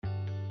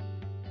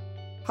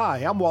Hi,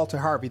 I'm Walter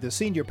Harvey, the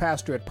senior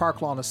pastor at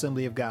Park Lawn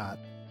Assembly of God.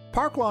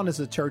 Park Lawn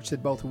is a church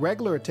that both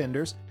regular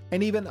attenders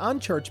and even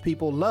unchurched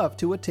people love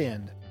to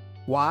attend.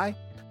 Why?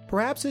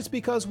 Perhaps it's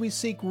because we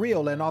seek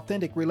real and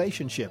authentic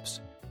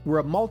relationships. We're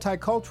a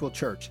multicultural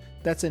church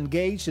that's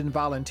engaged in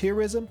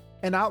volunteerism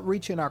and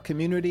outreach in our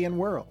community and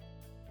world.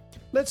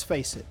 Let's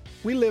face it,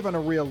 we live in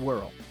a real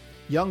world.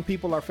 Young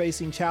people are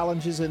facing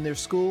challenges in their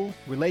school,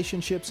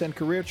 relationships, and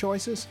career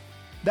choices.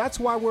 That's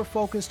why we're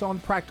focused on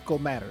practical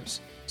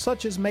matters,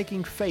 such as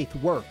making faith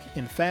work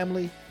in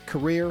family,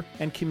 career,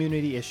 and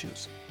community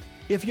issues.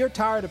 If you're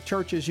tired of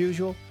church as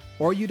usual,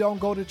 or you don't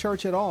go to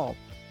church at all,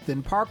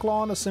 then Park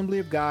Lawn Assembly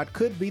of God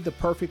could be the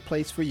perfect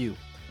place for you.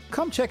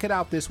 Come check it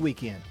out this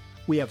weekend.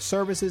 We have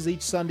services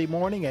each Sunday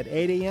morning at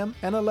 8 a.m.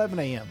 and 11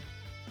 a.m.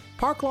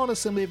 Park Lawn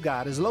Assembly of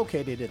God is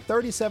located at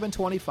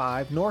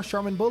 3725 North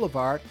Sherman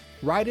Boulevard,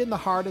 right in the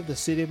heart of the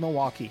city of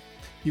Milwaukee.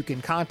 You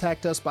can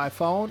contact us by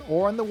phone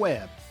or on the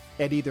web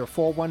at either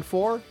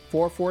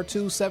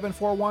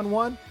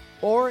 414-442-7411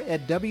 or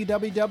at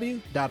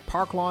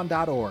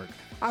www.parklawn.org.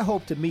 I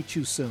hope to meet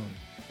you soon.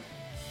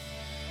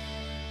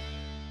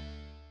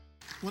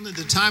 One of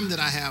the time that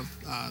I have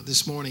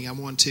this morning, I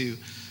want to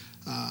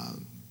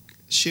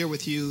share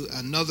with you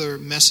another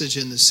message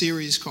in the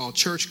series called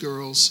Church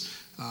Girls.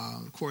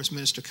 Of course,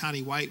 Minister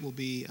Connie White will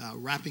be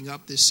wrapping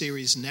up this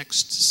series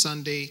next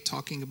Sunday,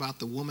 talking about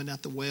the woman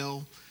at the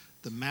well.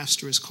 The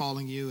Master is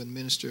calling you, and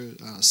Minister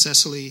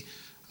Cecily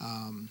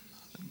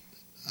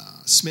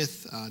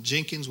Smith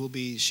Jenkins will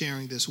be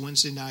sharing this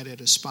Wednesday night at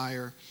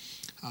Aspire.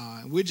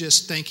 We're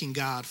just thanking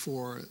God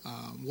for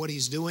what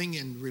He's doing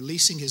and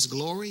releasing His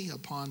glory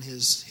upon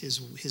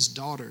His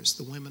daughters,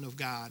 the women of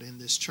God in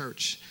this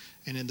church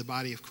and in the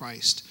body of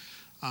Christ.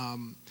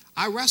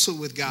 I wrestled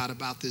with God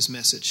about this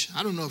message.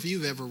 I don't know if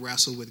you've ever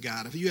wrestled with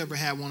God. Have you ever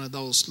had one of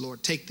those,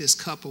 Lord, take this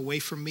cup away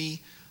from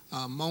me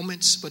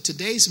moments? But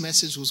today's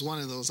message was one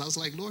of those. I was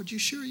like, Lord, you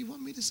sure you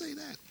want me to say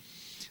that?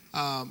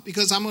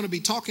 Because I'm going to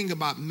be talking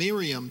about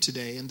Miriam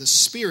today, and the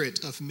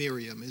spirit of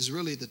Miriam is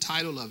really the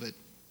title of it.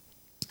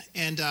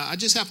 And I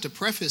just have to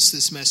preface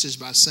this message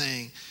by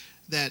saying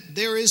that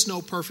there is no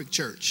perfect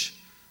church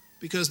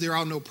because there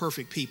are no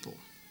perfect people.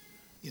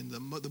 In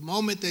the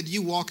moment that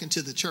you walk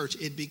into the church,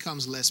 it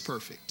becomes less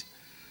perfect.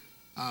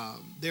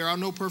 There are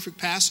no perfect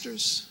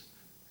pastors.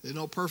 There are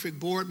no perfect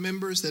board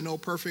members. There are no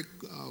perfect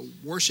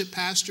worship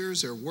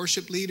pastors or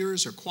worship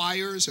leaders or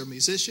choirs or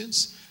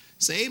musicians.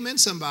 Say amen,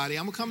 somebody.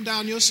 I'm going to come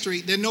down your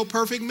street. There are no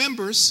perfect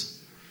members.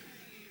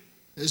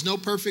 There's no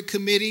perfect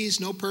committees,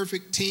 no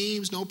perfect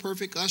teams, no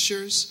perfect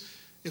ushers.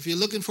 If you're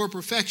looking for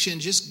perfection,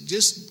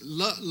 just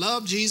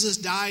love Jesus,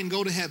 die, and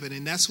go to heaven,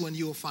 and that's when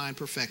you will find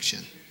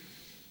perfection.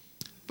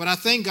 But I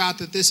thank God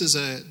that this is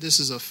a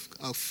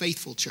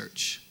faithful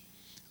church.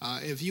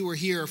 If you were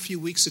here a few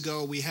weeks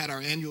ago, we had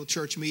our annual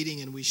church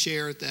meeting, and we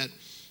shared that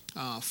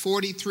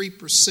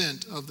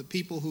 43% of the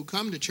people who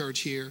come to church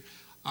here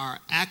are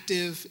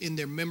active in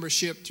their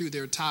membership through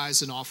their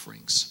tithes and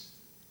offerings.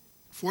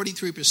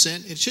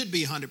 43%, it should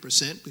be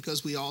 100%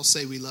 because we all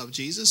say we love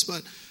Jesus,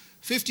 but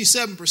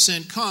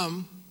 57%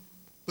 come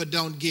but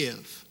don't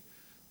give.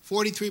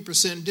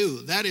 43%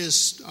 do. That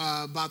is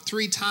about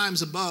 3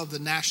 times above the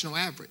national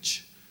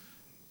average.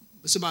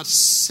 It's about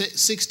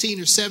 16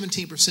 or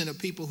 17% of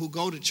people who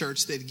go to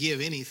church that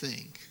give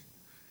anything.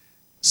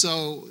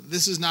 So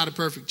this is not a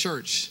perfect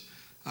church.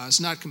 It's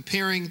not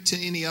comparing to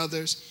any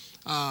others.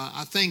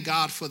 I thank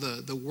God for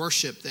the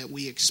worship that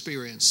we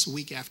experience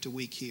week after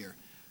week here.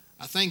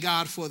 I thank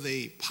God for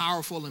the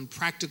powerful and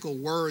practical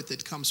word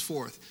that comes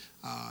forth,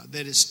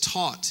 that is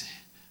taught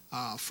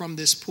from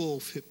this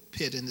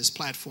pulpit and this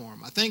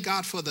platform. I thank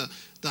God for the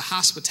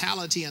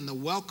hospitality and the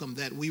welcome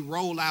that we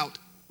roll out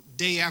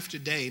day after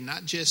day.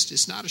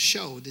 It's not a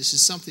show. This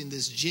is something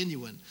that's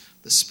genuine,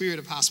 the spirit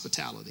of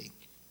hospitality.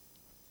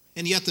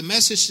 And yet the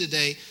message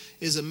today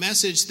is a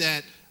message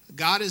that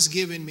God has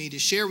given me to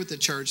share with the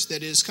church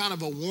that is kind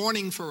of a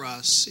warning for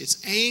us.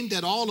 It's aimed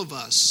at all of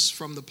us,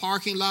 from the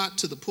parking lot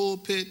to the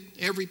pulpit,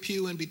 every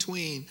pew in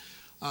between,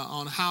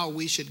 on how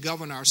we should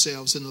govern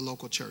ourselves in the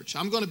local church.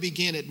 I'm going to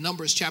begin at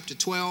Numbers chapter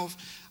 12.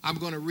 I'm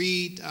going to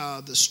read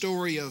the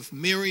story of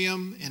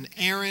Miriam and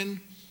Aaron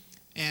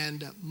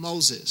and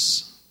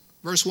Moses.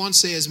 Verse 1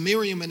 says,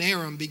 Miriam and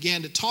Aaron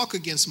began to talk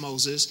against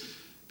Moses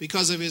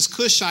because of his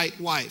Cushite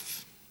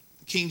wife.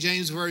 The King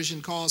James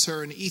Version calls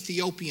her an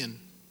Ethiopian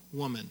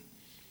woman,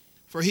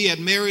 for he had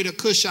married a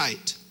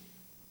Cushite.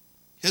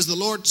 Has the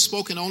Lord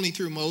spoken only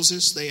through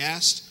Moses? They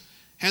asked.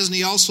 Hasn't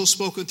he also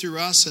spoken through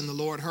us? And the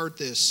Lord heard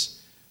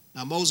this.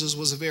 Now Moses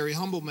was a very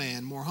humble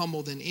man, more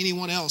humble than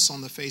anyone else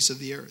on the face of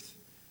the earth.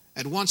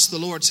 At once the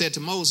Lord said to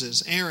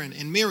Moses, Aaron,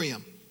 and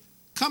Miriam,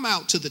 come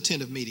out to the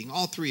tent of meeting,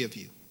 all 3 of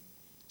you.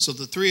 So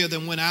the 3 of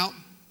them went out.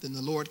 Then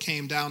the Lord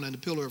came down in a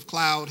pillar of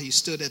cloud. He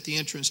stood at the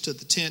entrance to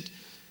the tent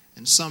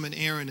and summoned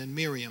Aaron and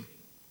Miriam.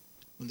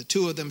 When the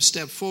 2 of them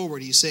stepped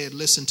forward, he said,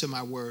 listen to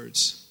my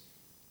words.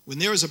 When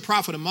there is a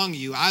prophet among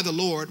you, I, the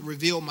Lord,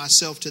 reveal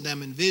myself to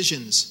them in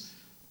visions.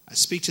 I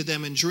speak to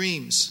them in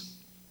dreams.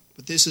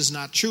 But this is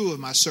not true of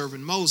my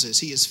servant Moses.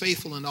 He is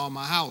faithful in all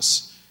my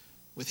house.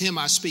 With him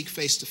I speak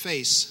face to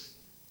face,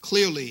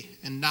 clearly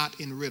and not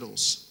in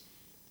riddles.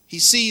 He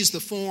sees the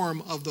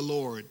form of the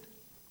Lord.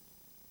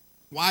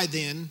 Why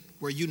then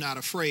were you not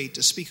afraid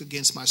to speak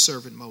against my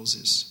servant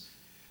Moses?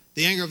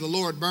 The anger of the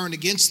Lord burned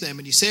against them,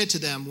 and he said to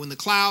them, when the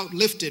cloud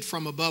lifted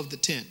from above the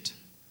tent,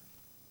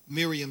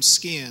 Miriam's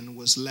skin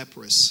was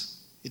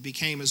leprous. It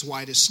became as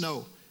white as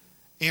snow.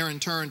 Aaron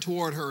turned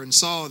toward her and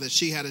saw that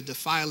she had a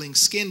defiling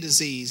skin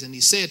disease, and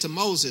he said to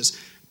Moses,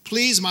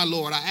 please, my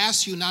Lord, I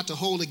ask you not to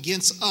hold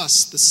against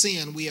us the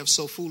sin we have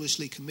so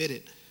foolishly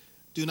committed.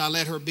 Do not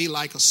let her be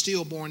like a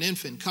stillborn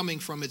infant coming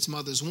from its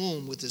mother's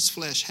womb with its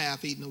flesh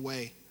half eaten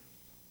away.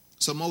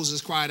 So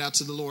Moses cried out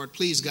to the Lord,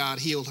 please, God,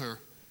 heal her.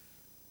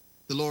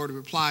 The Lord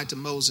replied to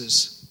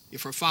Moses,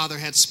 if her father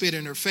had spit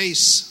in her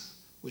face,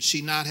 would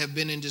she not have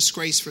been in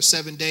disgrace for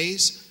 7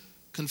 days?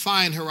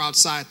 Confine her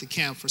outside the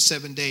camp for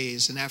 7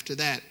 days, and after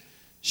that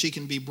she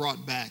can be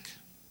brought back.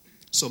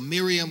 So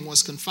Miriam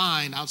was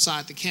confined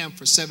outside the camp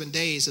for 7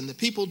 days, and the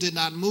people did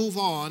not move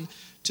on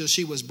till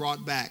she was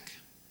brought back.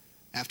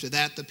 After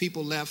that, the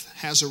people left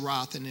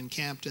Hazeroth and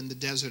encamped in the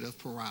desert of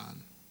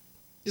Paran.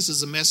 This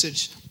is a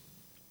message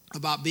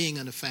about being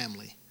in a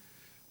family,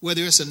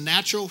 whether it's a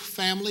natural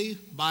family,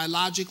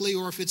 biologically,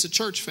 or if it's a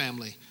church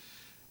family.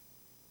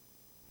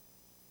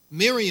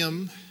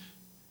 Miriam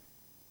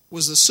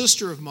was the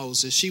sister of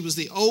Moses. She was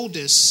the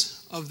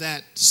oldest of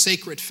that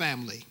sacred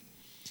family.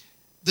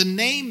 The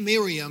name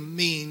Miriam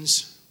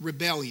means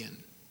rebellion.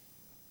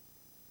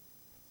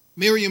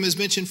 Miriam is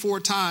mentioned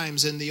 4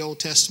 times in the Old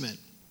Testament.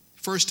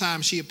 First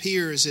time she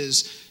appears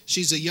is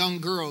she's a young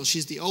girl.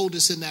 She's the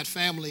oldest in that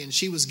family, and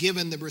she was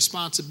given the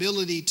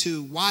responsibility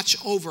to watch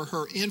over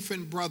her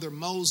infant brother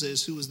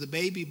Moses, who was the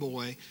baby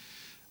boy,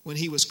 when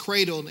he was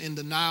cradled in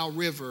the Nile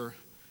River,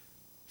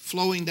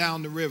 flowing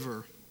down the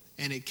river,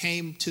 and it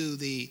came to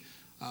the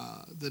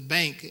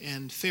bank,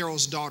 and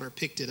Pharaoh's daughter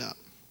picked it up.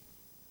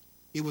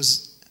 It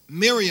was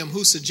Miriam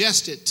who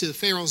suggested to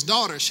Pharaoh's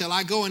daughter, shall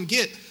I go and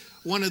get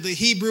one of the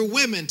Hebrew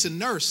women to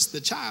nurse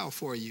the child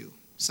for you?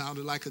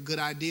 Sounded like a good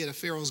idea to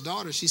Pharaoh's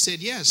daughter. She said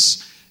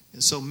yes.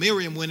 And so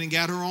Miriam went and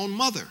got her own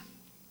mother,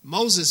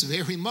 Moses'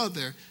 very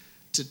mother,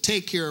 to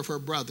take care of her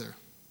brother.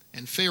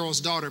 And Pharaoh's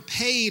daughter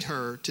paid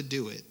her to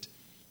do it.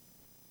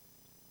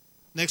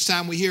 Next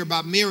time we hear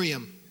about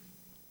Miriam,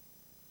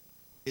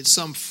 it's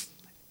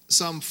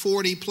some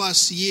 40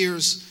 plus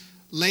years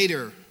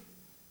later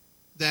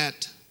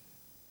that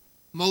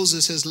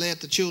Moses has led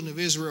the children of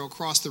Israel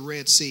across the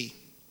Red Sea.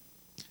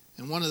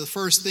 And one of the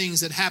first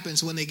things that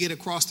happens when they get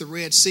across the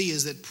Red Sea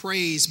is that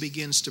praise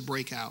begins to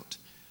break out.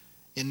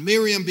 And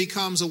Miriam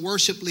becomes a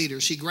worship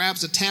leader. She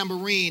grabs a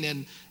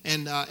tambourine,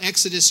 and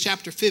Exodus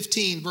chapter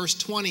 15, verse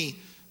 20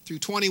 through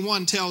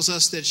 21 tells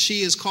us that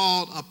she is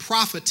called a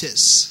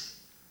prophetess.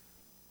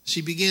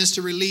 She begins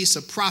to release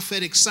a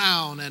prophetic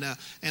sound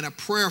and a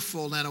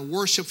prayerful and a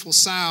worshipful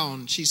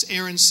sound. She's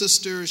Aaron's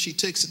sister. She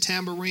takes a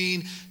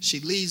tambourine. She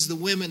leads the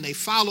women. They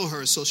follow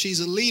her, so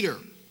she's a leader.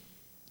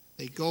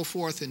 They go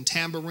forth in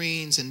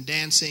tambourines and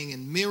dancing,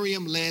 and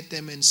Miriam led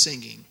them in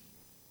singing.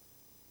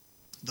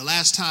 The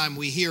last time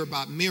we hear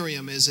about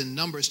Miriam is in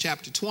Numbers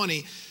chapter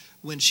 20,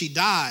 when she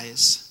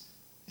dies.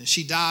 And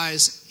she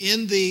dies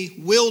in the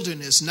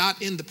wilderness,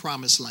 not in the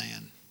promised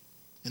land.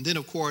 And then,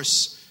 of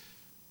course,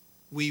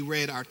 we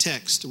read our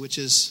text, which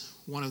is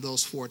one of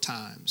those 4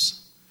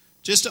 times.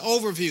 Just an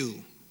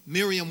overview,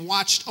 Miriam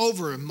watched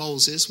over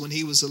Moses when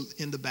he was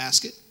in the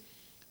basket.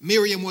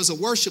 Miriam was a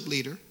worship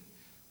leader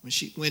when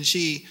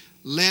she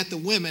led the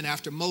women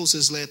after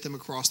Moses led them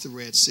across the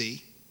Red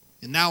Sea.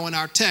 And now in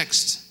our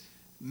text,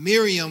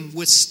 Miriam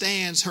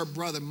withstands her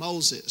brother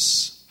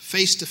Moses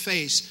face to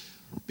face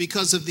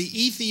because of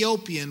the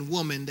Ethiopian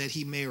woman that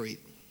he married.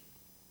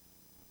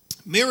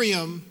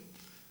 Miriam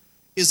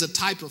is a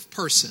type of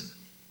person.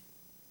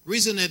 The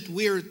reason that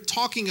we're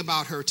talking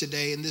about her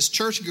today in this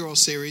Church Girl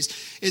series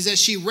is that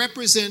she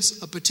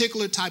represents a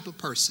particular type of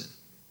person.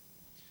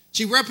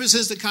 She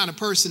represents the kind of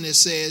person that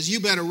says,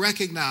 you better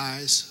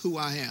recognize who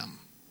I am.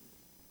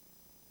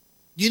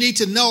 You need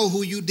to know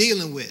who you're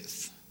dealing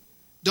with.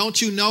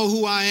 Don't you know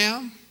who I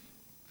am?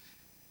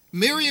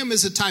 Miriam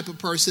is a type of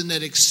person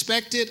that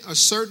expected a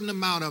certain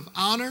amount of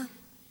honor,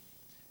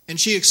 and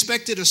she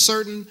expected a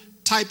certain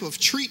type of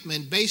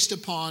treatment based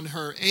upon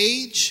her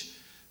age,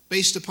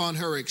 based upon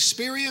her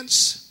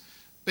experience,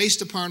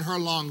 based upon her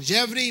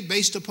longevity,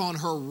 based upon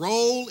her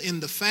role in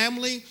the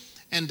family,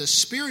 and the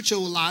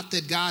spiritual lot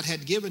that God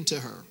had given to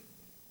her.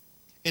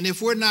 And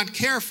if we're not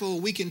careful,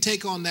 we can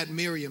take on that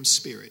Miriam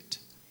spirit.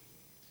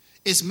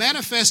 It's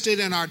manifested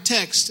in our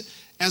text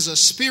as a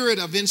spirit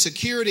of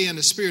insecurity and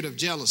a spirit of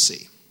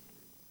jealousy.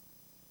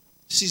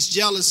 She's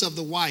jealous of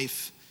the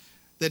wife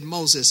that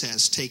Moses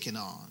has taken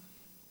on.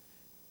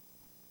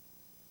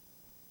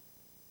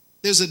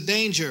 There's a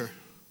danger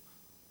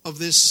of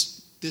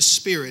this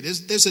spirit.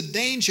 There's a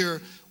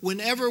danger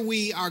whenever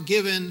we are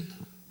given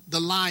the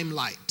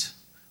limelight.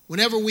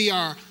 Whenever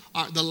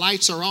the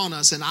lights are on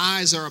us and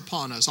eyes are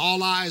upon us,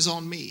 all eyes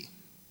on me.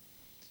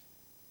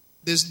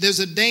 There's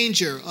a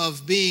danger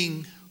of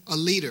being a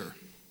leader.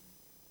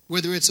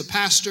 Whether it's a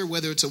pastor,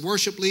 whether it's a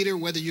worship leader,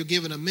 whether you're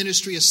given a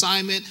ministry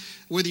assignment,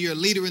 whether you're a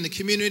leader in the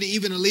community,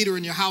 even a leader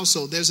in your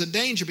household, there's a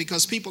danger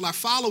because people are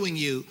following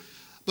you.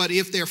 But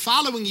if they're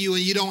following you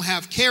and you don't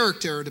have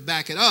character to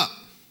back it up,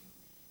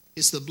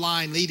 it's the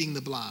blind leading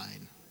the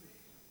blind.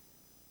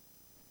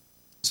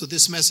 So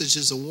this message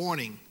is a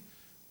warning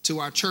to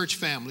our church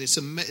family.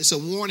 It's a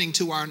warning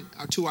to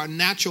our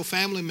natural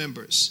family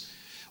members.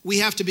 We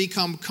have to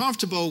become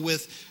comfortable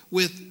with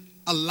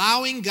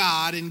allowing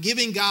God and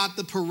giving God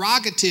the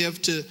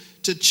prerogative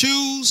to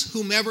choose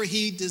whomever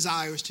he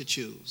desires to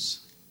choose.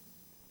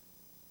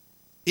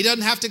 He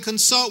doesn't have to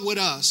consult with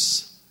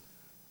us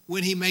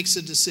when he makes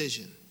a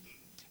decision.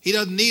 He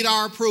doesn't need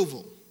our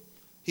approval.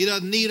 He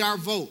doesn't need our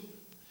vote.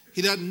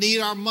 He doesn't need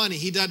our money.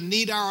 He doesn't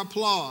need our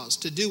applause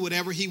to do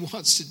whatever he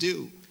wants to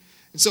do.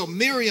 And so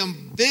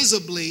Miriam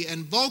visibly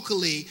and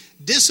vocally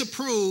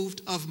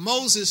disapproved of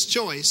Moses'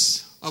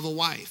 choice of a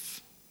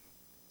wife.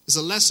 It's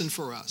a lesson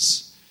for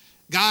us.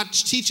 God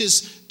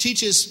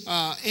teaches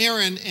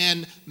Aaron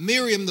and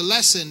Miriam the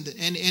lesson,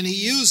 and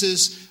he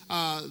uses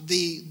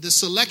the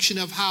selection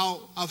of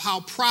how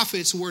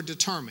prophets were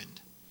determined.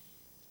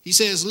 He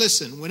says,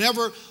 listen,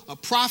 whenever a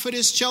prophet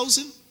is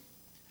chosen,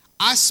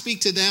 I speak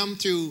to them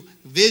through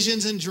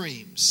visions and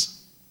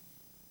dreams.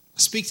 I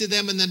speak to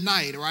them in the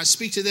night, or I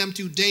speak to them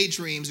through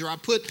daydreams, or I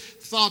put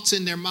thoughts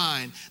in their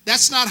mind.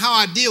 That's not how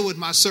I deal with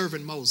my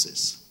servant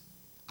Moses.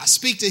 I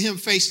speak to him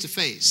face to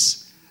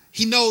face.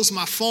 He knows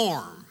my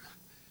form.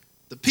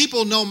 The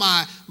people know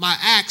my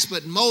acts,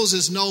 but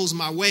Moses knows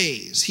my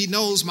ways. He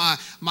knows my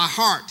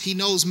heart. He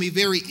knows me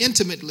very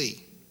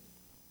intimately.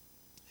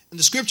 And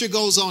the scripture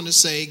goes on to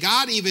say,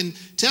 God even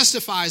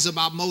testifies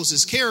about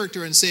Moses'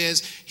 character and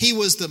says he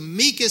was the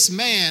meekest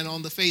man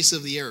on the face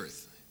of the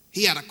earth.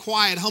 He had a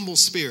quiet, humble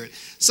spirit.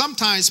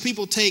 Sometimes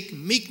people take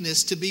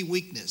meekness to be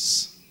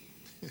weakness.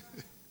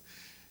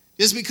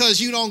 Just because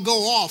you don't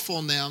go off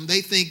on them,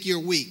 they think you're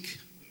weak.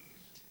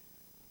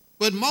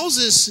 But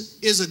Moses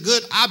is a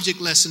good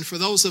object lesson for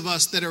those of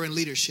us that are in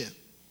leadership.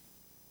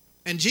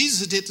 And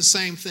Jesus did the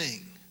same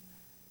thing.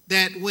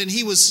 That when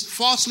he was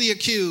falsely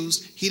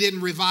accused, he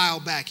didn't revile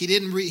back. He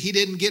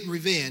didn't get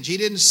revenge. He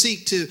didn't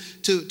seek to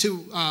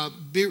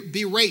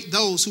berate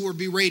those who were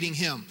berating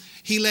him.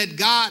 He let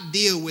God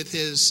deal with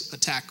his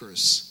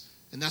attackers.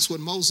 And that's what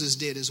Moses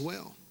did as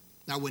well.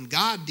 Now, when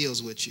God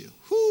deals with you,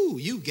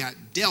 you got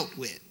dealt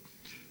with.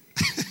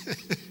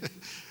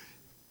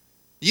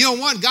 You don't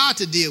want God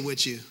to deal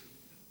with you.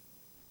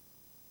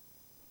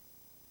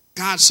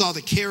 God saw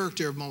the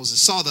character of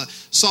Moses, saw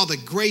the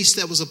grace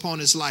that was upon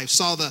his life,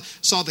 saw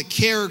the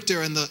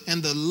character and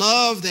the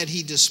love that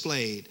he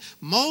displayed.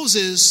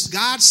 Moses,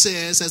 God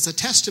says as a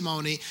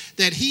testimony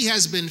that he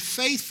has been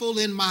faithful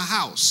in my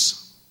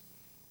house.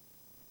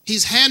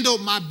 He's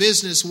handled my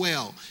business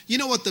well. You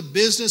know what the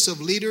business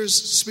of leaders,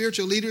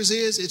 spiritual leaders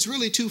is? It's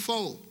really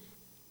twofold.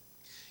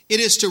 It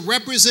is to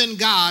represent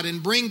God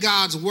and bring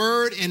God's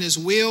word and his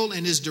will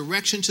and his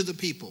direction to the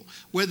people,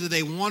 whether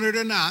they want it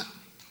or not.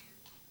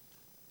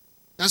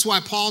 That's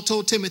why Paul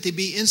told Timothy,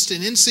 be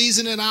instant in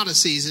season and out of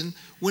season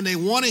when they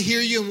want to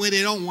hear you and when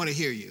they don't want to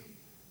hear you.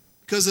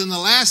 Because in the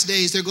last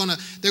days, they're going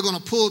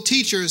to pull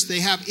teachers. They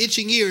have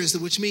itching ears,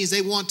 which means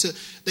they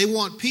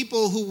want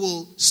people who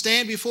will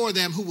stand before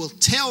them, who will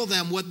tell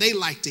them what they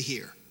like to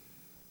hear.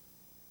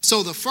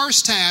 So the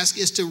first task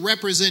is to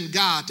represent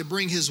God, to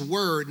bring his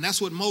word. And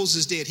that's what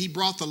Moses did. He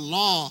brought the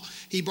law.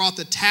 He brought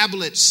the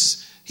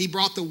tablets. He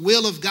brought the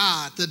will of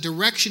God, the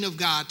direction of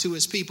God to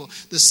his people.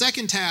 The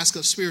second task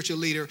of spiritual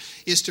leader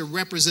is to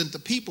represent the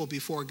people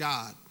before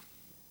God.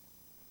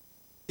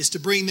 Is to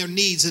bring their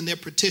needs and their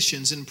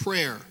petitions in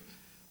prayer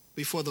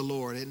before the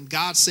Lord. And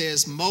God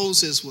says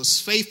Moses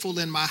was faithful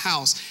in my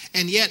house.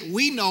 And yet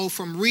we know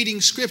from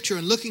reading scripture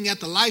and looking at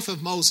the life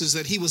of Moses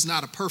that he was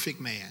not a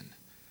perfect man.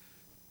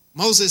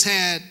 Moses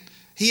had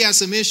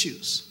some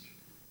issues.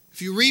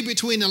 If you read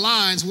between the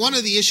lines, one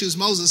of the issues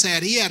Moses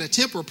had, he had a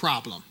temper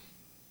problem.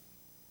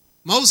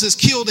 Moses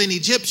killed an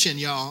Egyptian,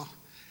 y'all,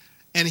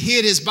 and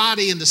hid his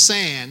body in the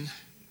sand,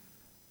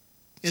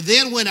 and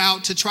then went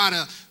out to try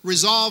to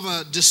resolve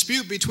a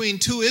dispute between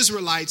two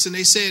Israelites. And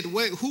they said,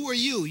 wait, who are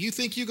you? You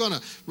think you're going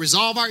to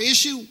resolve our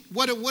issue?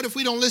 What if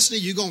we don't listen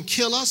to you? You're going to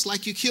kill us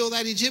like you killed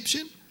that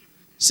Egyptian?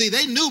 See,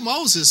 they knew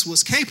Moses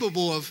was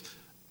capable of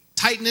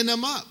tightening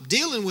them up,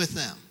 dealing with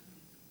them.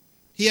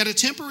 He had a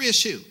temper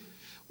issue.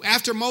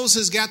 After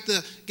Moses got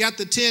the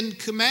 10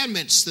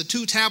 commandments, the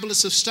 2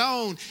 tablets of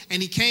stone,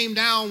 and he came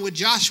down with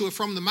Joshua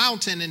from the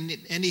mountain,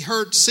 and he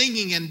heard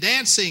singing and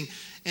dancing,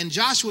 and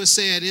Joshua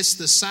said, it's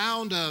the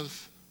sound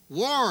of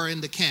war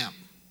in the camp.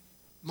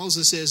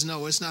 Moses says,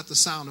 no, it's not the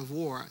sound of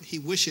war. He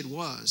wished it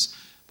was,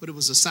 but it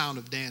was the sound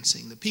of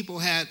dancing. The people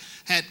had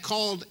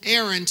called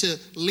Aaron to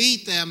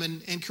lead them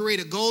and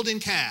create a golden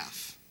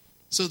calf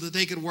so that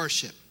they could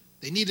worship.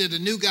 They needed a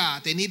new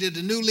God. They needed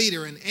a new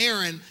leader, and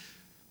Aaron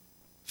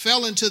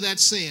fell into that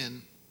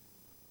sin.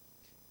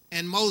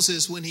 And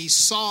Moses, when he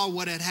saw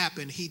what had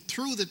happened, he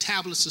threw the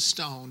tablets of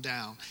stone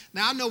down.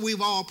 Now, I know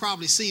we've all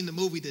probably seen the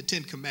movie The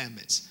 10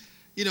 Commandments.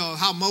 You know,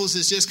 how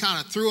Moses just kind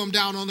of threw them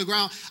down on the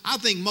ground. I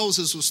think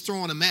Moses was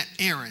throwing them at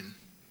Aaron.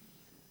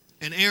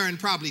 And Aaron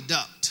probably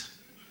ducked.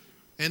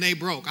 And they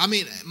broke. I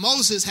mean,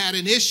 Moses had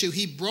an issue.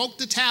 He broke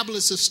the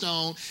tablets of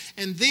stone.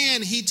 And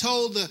then he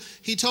told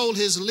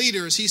his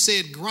leaders, he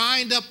said,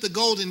 grind up the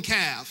golden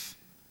calf.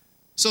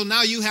 So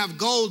now you have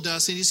gold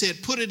dust. And he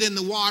said, put it in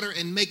the water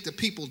and make the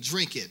people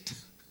drink it.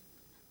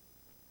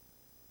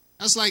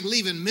 That's like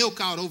leaving milk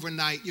out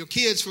overnight. Your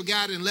kids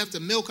forgot and left the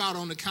milk out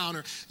on the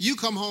counter. You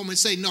come home and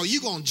say, no,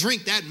 you're going to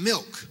drink that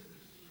milk.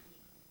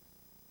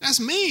 That's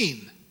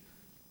mean.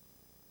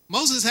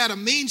 Moses had a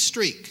mean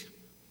streak.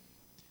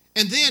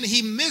 And then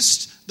he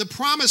missed the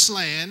promised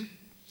land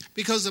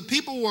because the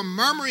people were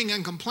murmuring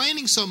and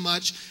complaining so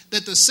much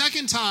that the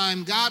second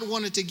time God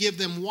wanted to give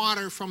them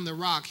water from the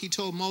rock, he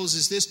told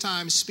Moses, this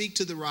time speak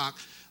to the rock.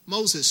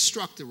 Moses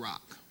struck the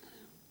rock.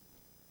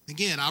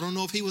 Again, I don't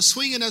know if he was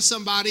swinging at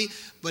somebody,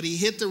 but he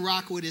hit the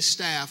rock with his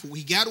staff.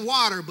 He got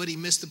water, but he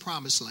missed the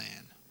promised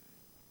land.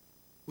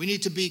 We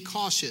need to be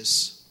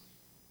cautious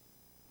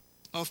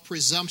of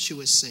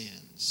presumptuous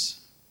sins.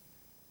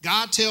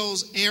 God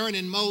tells Aaron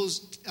and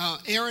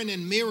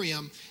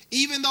Miriam,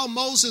 even though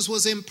Moses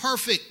was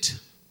imperfect,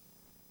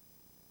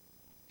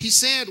 he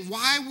said,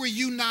 why were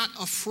you not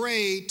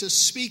afraid to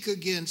speak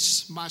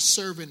against my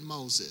servant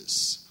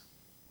Moses?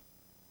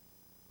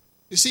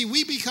 You see,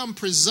 we become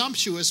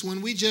presumptuous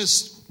when we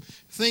just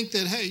think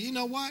that, hey, you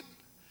know what?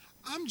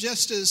 I'm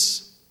just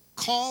as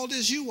called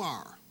as you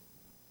are.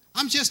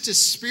 I'm just as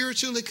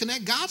spiritually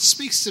connected. God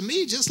speaks to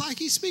me just like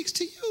he speaks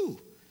to you.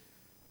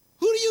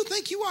 Who do you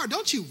think you are?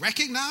 Don't you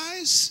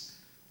recognize?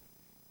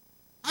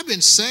 I've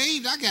been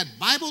saved. I got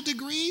Bible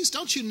degrees.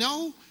 Don't you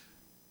know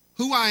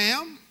who I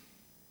am?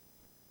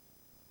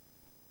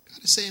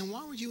 God is saying,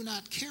 why were you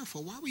not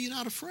careful? Why were you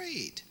not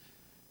afraid?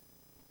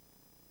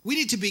 We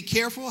need to be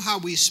careful how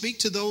we speak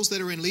to those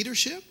that are in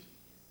leadership.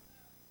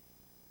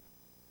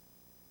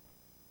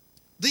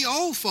 The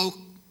old folk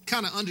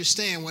kind of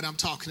understand what I'm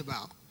talking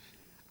about.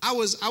 I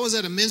was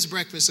at a men's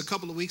breakfast a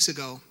couple of weeks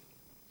ago,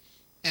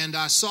 and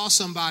I saw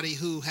somebody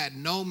who had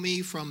known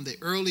me from the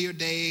earlier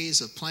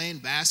days of playing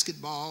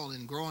basketball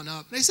and growing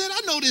up. They said, I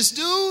know this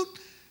dude.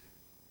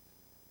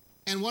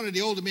 And one of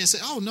the older men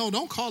said, oh, no,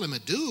 don't call him a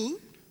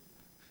dude.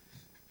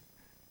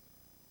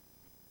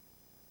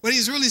 But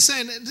he's really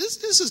saying,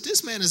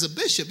 this man is a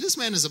bishop. This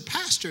man is a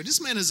pastor.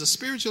 This man is a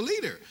spiritual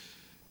leader.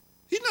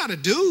 He's not a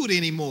dude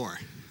anymore.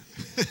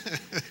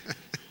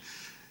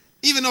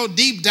 Even though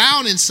deep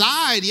down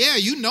inside, yeah,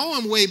 you know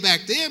him way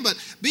back then, but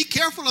be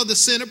careful of the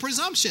sin of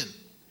presumption.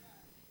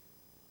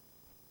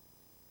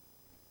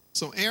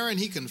 So Aaron,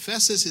 he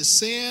confesses his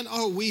sin.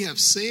 Oh, we have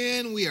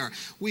sinned. We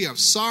are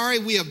sorry.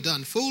 We have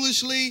done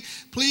foolishly.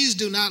 Please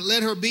do not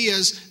let her be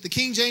as, the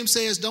King James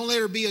says, don't let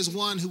her be as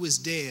one who is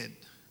dead.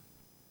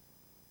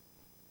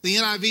 The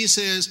NIV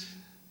says,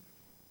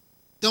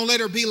 don't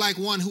let her be like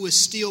one who is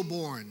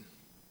stillborn.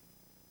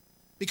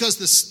 Because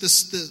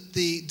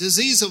the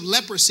disease of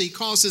leprosy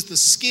causes the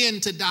skin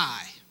to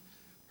die.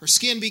 Her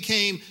skin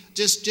became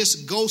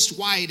just ghost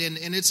white, and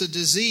it's a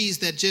disease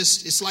that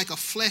it's like a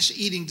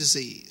flesh-eating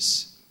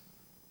disease.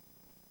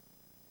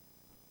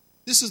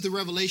 This is the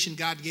revelation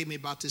God gave me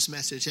about this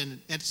message, and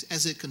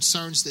as it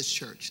concerns this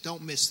church.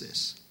 Don't miss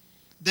this.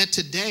 That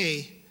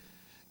today,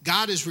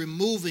 God is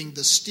removing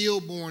the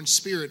stillborn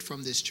spirit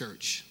from this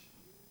church.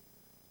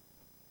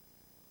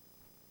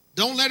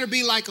 Don't let her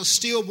be like a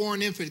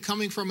stillborn infant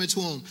coming from its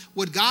womb.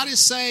 What God is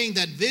saying,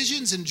 that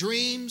visions and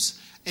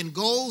dreams and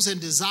goals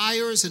and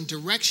desires and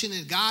direction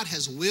that God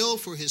has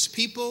willed for his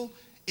people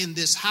in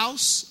this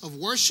house of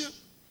worship,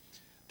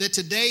 that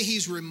today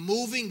he's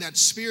removing that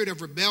spirit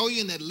of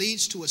rebellion that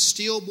leads to a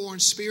stillborn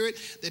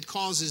spirit that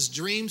causes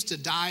dreams to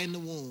die in the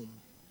womb.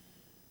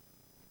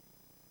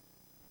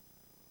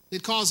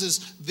 It causes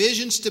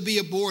visions to be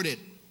aborted.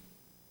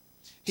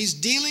 He's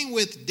dealing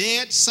with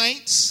dead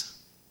saints.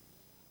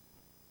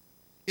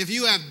 If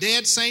you have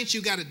dead saints,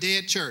 you got a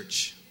dead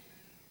church.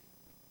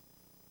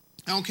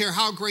 I don't care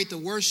how great the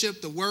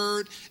worship, the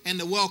word, and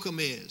the welcome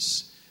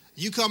is.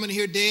 You come in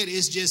here dead,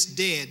 it's just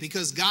dead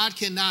because God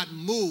cannot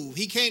move.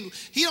 He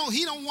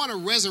don't want to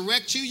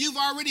resurrect you. You've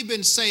already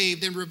been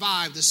saved and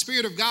revived. The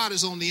Spirit of God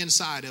is on the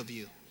inside of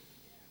you.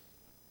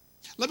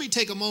 Let me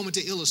take a moment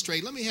to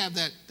illustrate. Let me have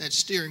that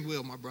steering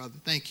wheel, my brother.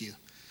 Thank you.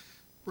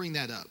 Bring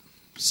that up.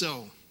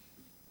 So,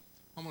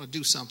 I'm going to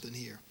do something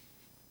here.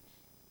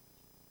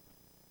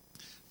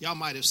 Y'all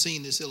might have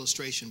seen this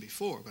illustration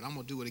before, but I'm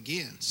going to do it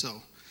again.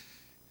 So,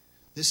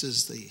 this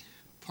is the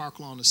Park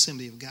Lawn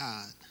Assembly of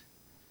God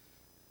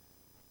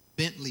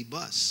Bentley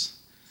bus.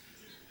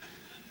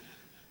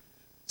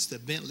 It's the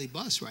Bentley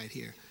bus right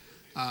here.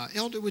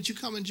 Elder, would you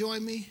come and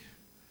join me?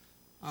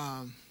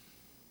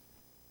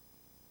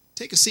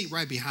 Take a seat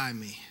right behind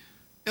me.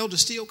 Elder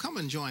Steele, come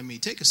and join me.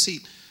 Take a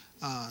seat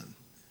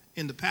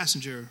in the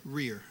passenger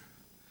rear.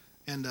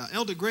 And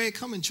Elder Greg,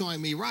 come and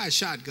join me. Ride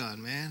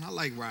shotgun, man. I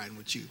like riding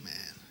with you, man.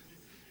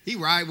 He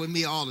ride with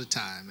me all the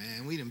time,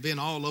 man. We done been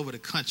all over the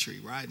country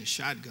riding a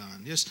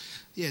shotgun.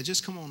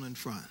 Just come on in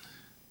front.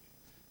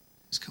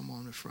 Just come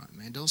on the front,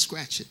 man. Don't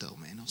scratch it, though,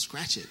 man. Don't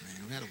scratch it, man.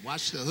 We got to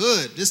watch the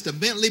hood. This is the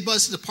Bentley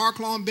bus, the Park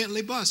Lawn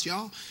Bentley bus,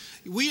 y'all.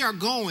 We are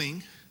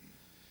going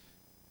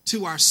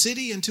to our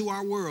city and to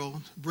our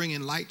world,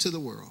 bringing light to the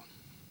world.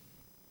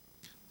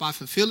 By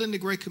fulfilling the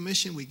Great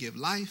Commission, we give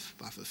life.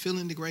 By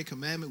fulfilling the Great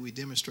Commandment, we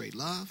demonstrate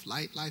love,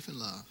 light, life, and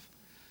love.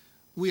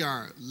 We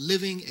are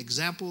living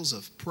examples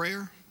of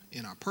prayer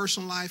in our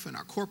personal life and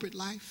our corporate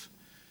life.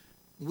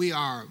 We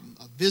are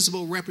a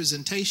visible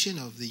representation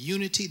of the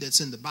unity that's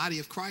in the body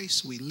of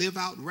Christ. We live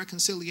out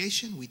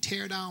reconciliation. We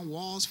tear down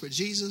walls for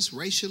Jesus,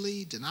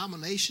 racially,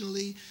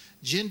 denominationally,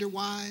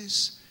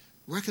 gender-wise.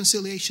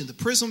 Reconciliation, the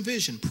PRISM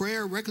vision,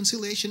 prayer,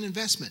 reconciliation,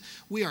 investment.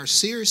 We are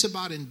serious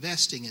about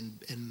investing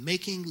and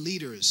making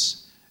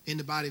leaders in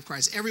the body of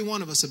Christ. Every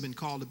one of us have been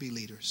called to be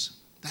leaders.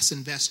 That's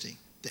investing.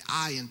 The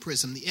I in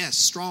PRISM, the S,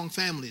 strong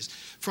families.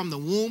 From the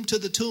womb to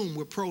the tomb,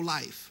 we're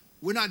pro-life.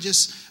 We're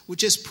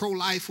just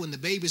pro-life when the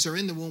babies are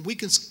in the womb.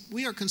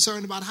 We are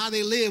concerned about how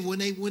they live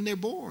when they're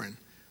born.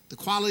 The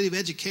quality of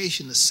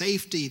education, the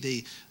safety,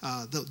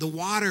 the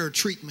water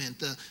treatment,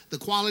 the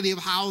quality of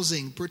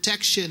housing,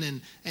 protection,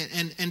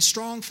 and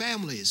strong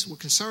families. We're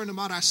concerned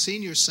about our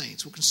senior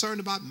saints. We're concerned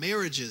about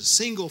marriages,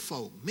 single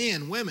folk,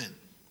 men, women,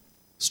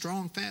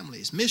 strong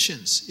families.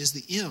 Missions is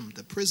the M,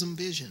 the PRISM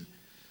vision.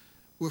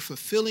 We're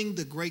fulfilling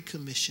the Great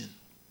Commission.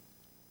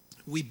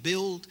 We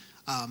build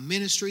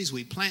ministries.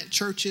 We plant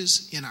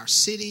churches in our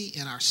city,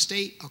 in our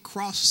state,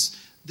 across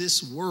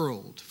this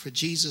world for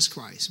Jesus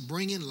Christ,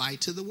 bringing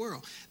light to the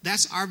world.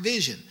 That's our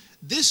vision.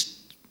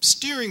 This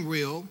steering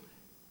wheel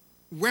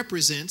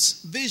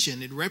represents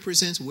vision. It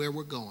represents where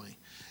we're going.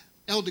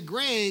 Elder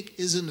Greg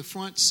is in the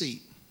front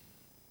seat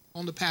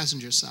on the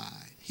passenger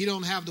side. He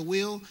don't have the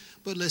wheel,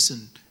 but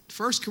listen,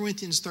 1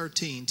 Corinthians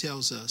 13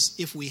 tells us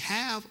if we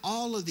have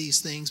all of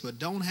these things but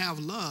don't have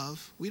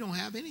love, we don't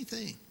have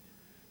anything.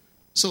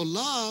 So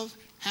love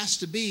has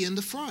to be in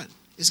the front.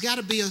 It's got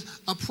to be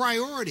a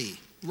priority.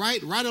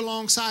 Right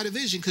alongside a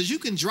vision, because you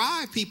can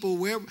drive people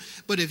where,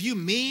 but if you're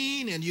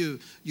mean and you're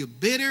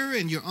bitter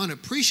and you're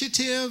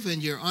unappreciative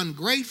and you're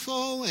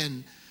ungrateful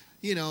and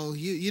you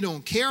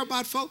don't care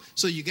about folk,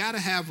 so you got to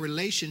have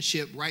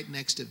relationship right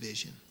next to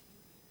vision.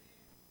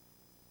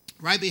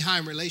 Right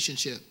behind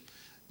relationship,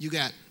 you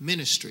got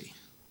ministry.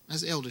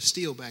 That's Elder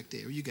Steele back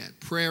there. You got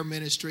prayer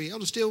ministry.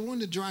 Elder Steele, when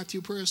did the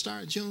drive-through prayer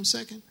start? June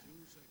 2nd?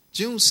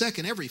 June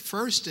 2nd, every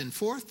first and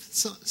fourth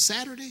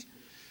Saturday.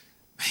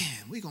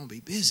 Man, we're going to be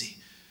busy.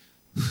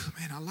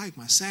 Man, I like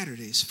my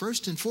Saturdays.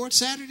 First and fourth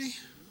Saturday?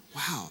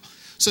 Wow.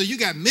 So you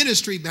got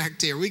ministry back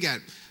there. We got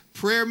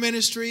prayer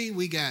ministry.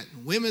 We got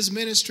women's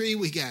ministry.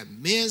 We got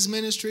men's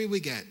ministry. We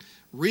got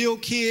real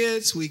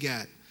kids. We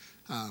got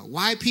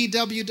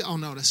YPW. Oh,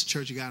 no, that's the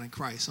Church of God in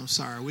Christ. I'm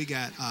sorry. We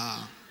got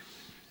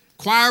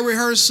choir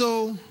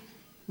rehearsal.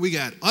 We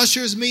got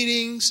ushers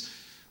meetings.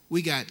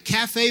 We got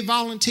cafe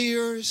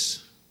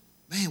volunteers.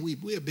 Man,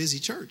 we're a busy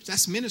church.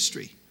 That's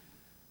ministry.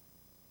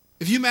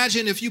 If you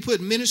imagine if you put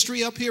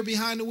ministry up here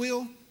behind the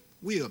wheel,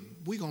 we're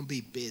going to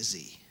be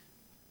busy.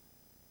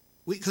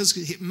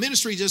 Because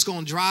ministry just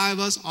going to drive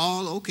us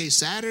all, okay,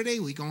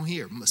 Saturday, we going to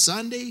hear.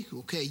 Sunday,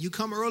 okay, you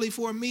come early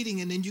for a meeting,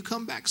 and then you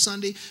come back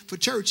Sunday for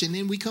church, and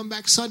then we come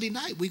back Sunday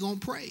night, we going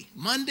to pray.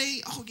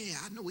 Monday, oh, yeah,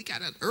 I know we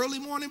got an early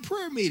morning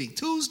prayer meeting.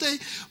 Tuesday,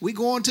 we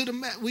going to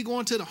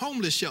the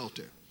homeless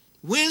shelter.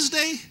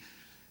 Wednesday,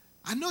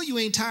 I know you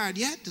ain't tired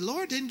yet. The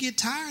Lord didn't get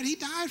tired. He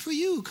died for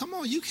you. Come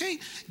on, you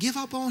can't give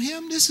up on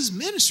him. This is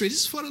ministry. This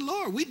is for the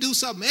Lord. We do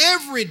something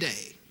every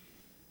day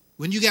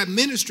when you got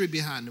ministry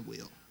behind the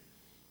wheel.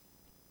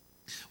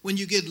 When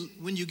you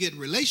get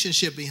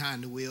relationship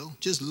behind the wheel,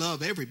 just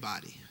love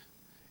everybody.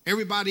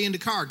 Everybody in the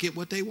car get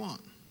what they want.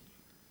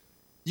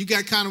 You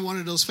got kind of one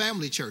of those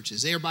family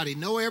churches. Everybody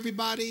know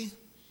everybody.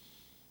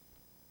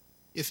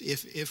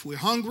 If we're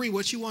hungry,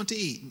 what you want to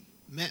eat?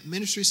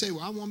 Ministry say,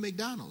 well, I want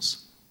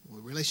McDonald's. Well,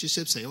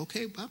 relationships say,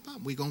 okay,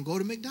 we're going to go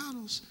to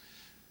McDonald's.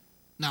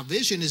 Now,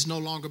 vision is no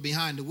longer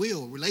behind the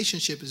wheel.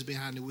 Relationship is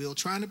behind the wheel,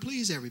 trying to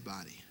please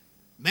everybody.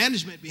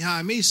 Management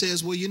behind me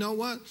says, well, you know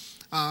what?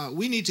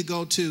 We need to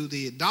go to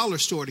the dollar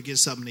store to get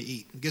something to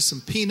eat. Get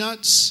some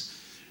peanuts.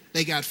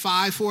 They got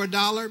 5 for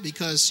 $1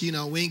 because,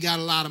 we ain't got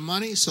a lot of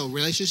money. So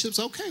relationships,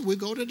 okay, we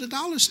go to the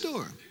dollar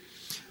store.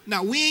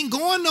 Now, we ain't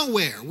going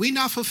nowhere. We're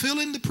not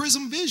fulfilling the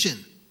PRISM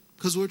vision.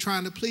 Because we're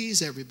trying to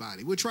please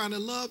everybody. We're trying to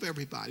love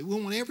everybody. We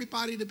want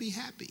everybody to be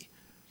happy.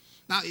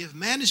 Now, if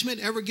management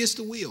ever gets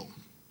the wheel,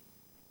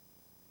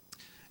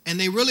 and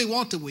they really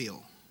want the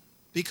wheel,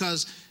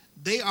 because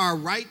they are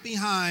right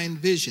behind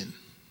vision,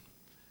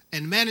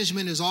 and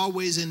management is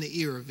always in the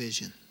ear of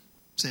vision,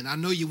 saying, I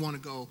know you want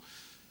to go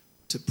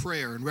to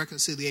prayer and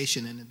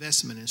reconciliation and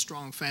investment and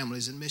strong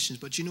families and missions,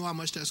 but you know how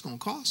much that's going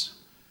to cost?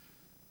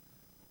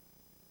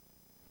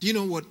 Do you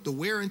know what the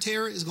wear and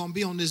tear is going to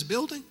be on this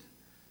building?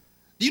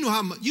 You know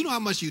how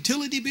much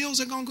utility bills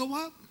are going to go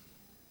up?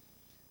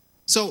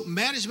 So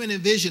management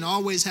and vision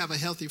always have a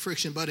healthy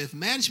friction, but if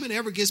management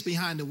ever gets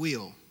behind the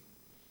wheel,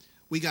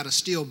 we got a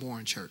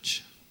stillborn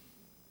church.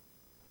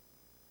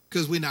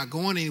 Because we're not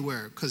going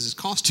anywhere because it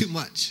costs too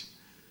much.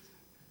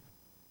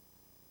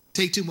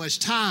 take too much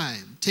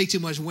time, take too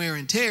much wear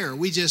and tear.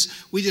 We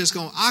just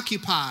going to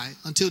occupy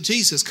until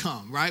Jesus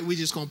come, right? We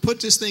just going to put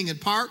this thing in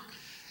park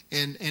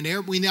and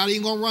air, we not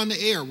even going to run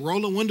the air. Roll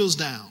the windows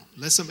down.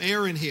 Let some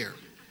air in here.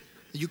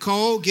 You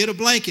cold? Get a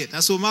blanket.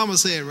 That's what Mama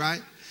said,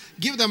 right?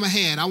 Give them a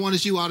hand. I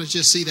wanted you all to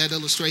just see that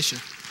illustration.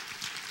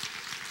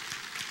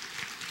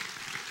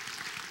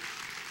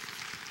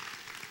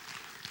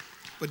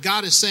 But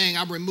God is saying,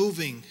 I'm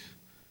removing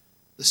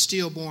the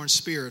stillborn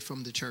spirit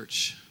from the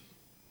church.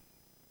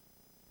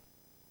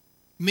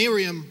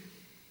 Miriam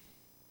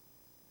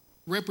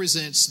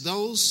represents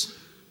those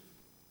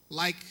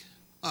like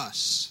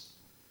us.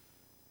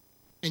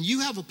 And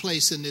you have a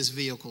place in this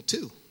vehicle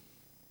too.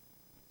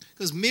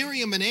 Because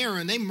Miriam and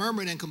Aaron, they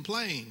murmured and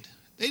complained.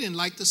 They didn't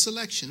like the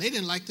selection. They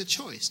didn't like the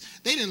choice.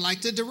 They didn't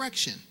like the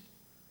direction.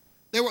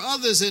 There were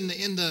others in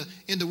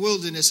the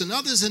wilderness and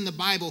others in the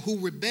Bible who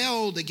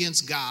rebelled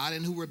against God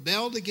and who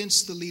rebelled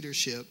against the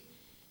leadership.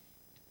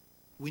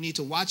 We need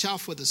to watch out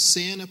for the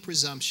sin of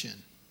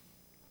presumption.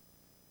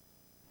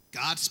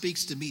 God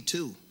speaks to me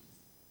too.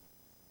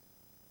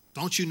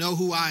 Don't you know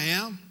who I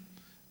am?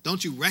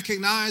 Don't you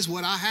recognize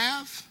what I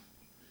have?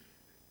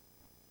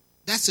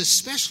 That's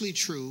especially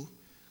true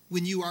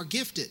when you are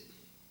gifted,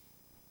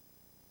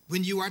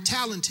 when you are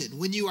talented,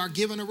 when you are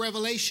given a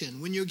revelation,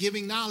 when you're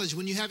giving knowledge,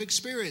 when you have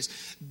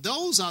experience.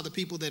 Those are the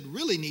people that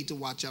really need to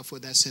watch out for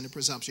that sin of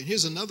presumption.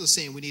 Here's another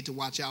sin we need to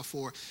watch out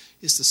for.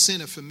 It's the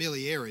sin of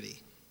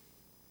familiarity.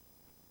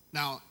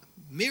 Now,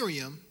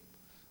 Miriam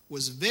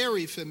was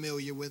very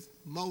familiar with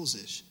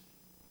Moses.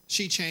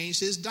 She changed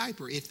his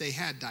diaper if they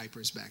had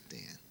diapers back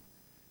then.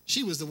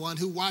 She was the one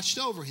who watched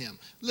over him.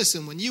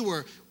 Listen, when you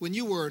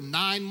were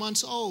 9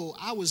 months old,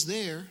 I was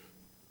there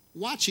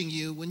watching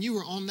you when you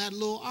were on that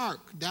little ark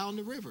down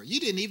the river.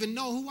 You didn't even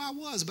know who I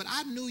was, but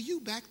I knew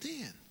you back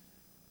then.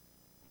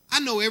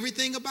 I know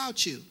everything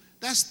about you.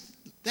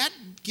 That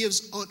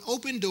gives an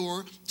open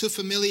door to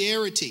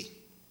familiarity.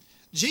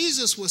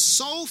 Jesus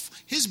was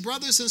his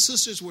brothers and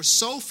sisters were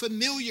so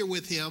familiar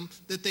with him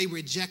that they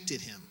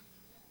rejected him.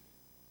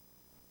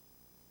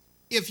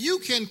 If you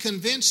can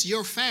convince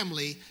your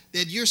family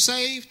that you're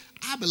saved,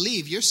 I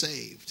believe you're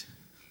saved.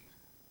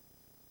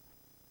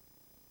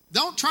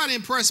 Don't try to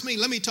impress me.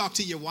 Let me talk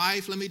to your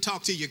wife. Let me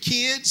talk to your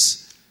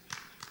kids.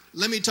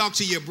 Let me talk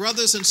to your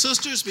brothers and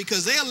sisters,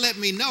 because they'll let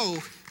me know.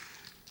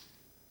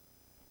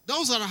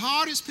 Those are the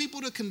hardest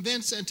people to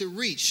convince and to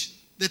reach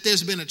that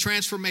there's been a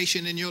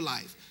transformation in your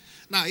life.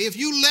 Now, if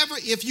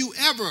you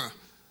ever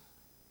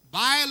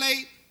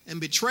violate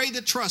and betray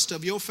the trust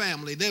of your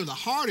family, they're the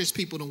hardest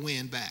people to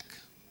win back.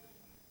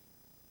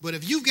 But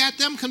if you've got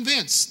them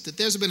convinced that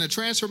there's been a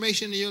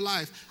transformation in your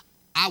life,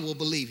 I will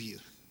believe you.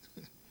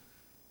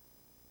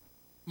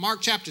 Mark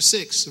chapter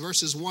 6,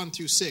 verses 1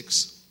 through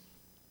 6,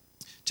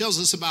 tells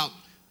us about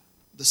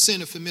the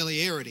sin of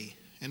familiarity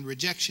and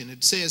rejection.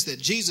 It says that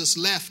Jesus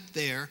left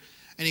there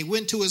and he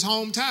went to his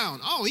hometown.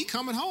 Oh, he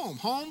coming home.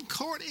 Home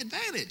court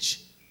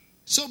advantage.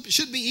 So it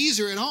should be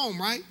easier at home,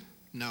 right?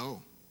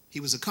 No. He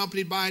was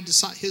accompanied by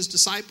his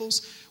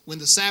disciples. When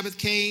the Sabbath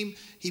came,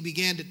 he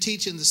began to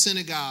teach in the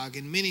synagogue,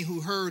 and many who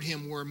heard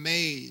him were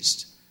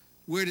amazed.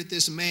 Where did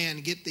this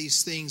man get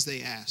these things,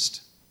 they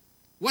asked.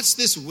 What's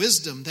this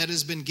wisdom that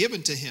has been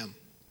given to him?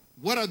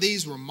 What are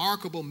these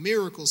remarkable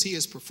miracles he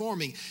is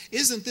performing?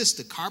 Isn't this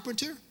the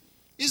carpenter?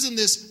 Isn't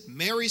this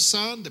Mary's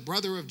son, the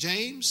brother of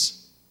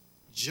James,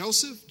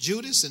 Joseph,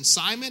 Judas, and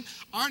Simon?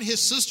 Aren't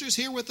his sisters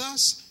here with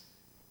us?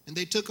 And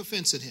they took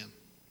offense at him.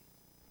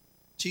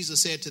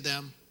 Jesus said to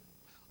them,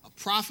 a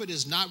prophet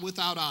is not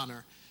without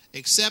honor,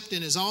 except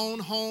in his own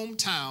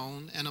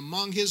hometown and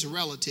among his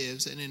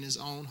relatives and in his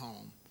own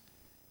home.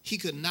 He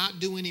could not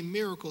do any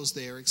miracles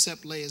there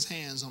except lay his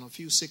hands on a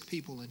few sick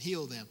people and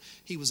heal them.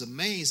 He was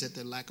amazed at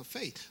their lack of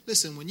faith.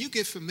 Listen, when you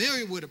get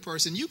familiar with a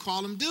person, you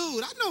call him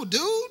dude. I know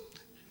dude.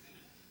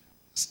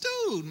 It's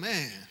dude,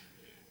 man.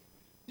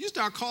 You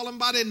start calling them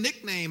by their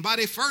nickname, by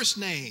their first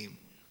name.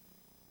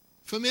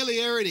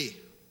 Familiarity.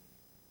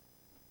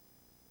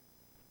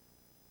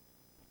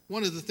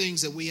 One of the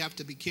things that we have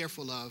to be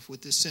careful of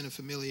with this sin of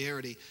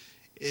familiarity,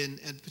 and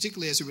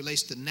particularly as it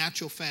relates to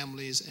natural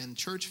families and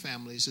church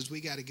families, is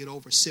we got to get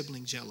over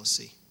sibling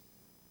jealousy.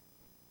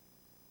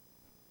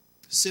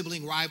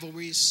 Sibling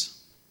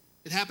rivalries.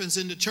 It happens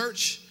in the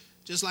church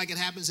just like it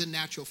happens in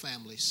natural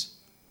families.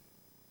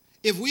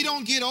 If we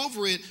don't get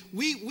over it,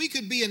 we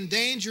could be in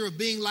danger of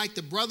being like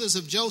the brothers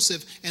of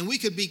Joseph, and we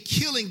could be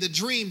killing the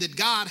dream that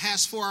God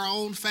has for our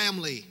own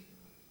family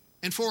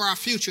and for our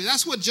future.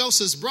 That's what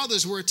Joseph's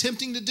brothers were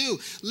attempting to do.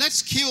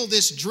 Let's kill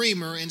this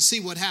dreamer and see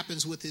what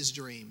happens with his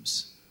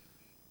dreams.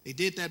 They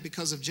did that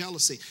because of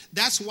jealousy.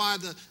 That's why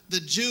the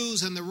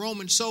Jews and the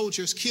Roman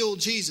soldiers killed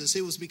Jesus.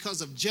 It was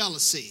because of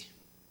jealousy.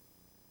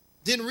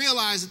 Didn't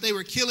realize that they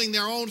were killing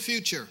their own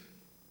future.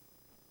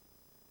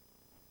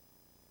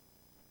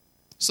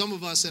 Some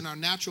of us in our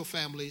natural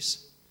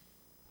families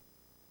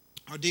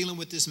are dealing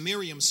with this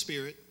Miriam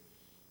spirit,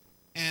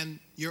 and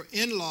your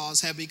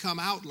in-laws have become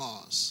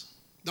outlaws.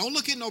 Don't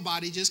look at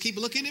nobody, just keep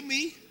looking at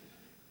me.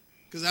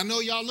 Because I know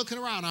y'all looking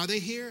around. Are they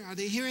here? Are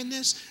they hearing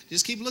this?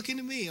 Just keep looking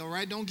at me, all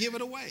right? Don't give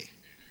it away.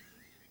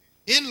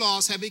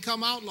 In-laws have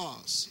become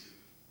outlaws.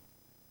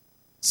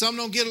 Some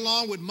don't get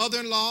along with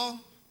mother-in-law,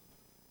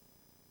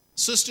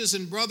 sisters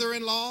and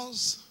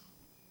brother-in-laws.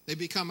 They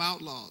become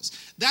outlaws.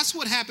 That's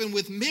what happened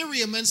with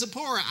Miriam and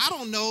Zipporah. I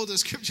don't know. The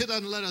scripture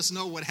doesn't let us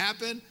know what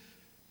happened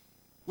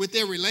with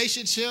their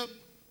relationship.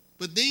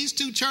 But these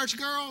two church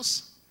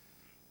girls,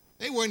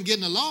 they weren't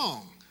getting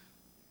along.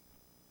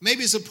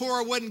 Maybe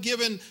Zipporah wasn't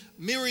giving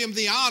Miriam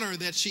the honor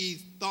that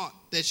she thought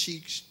that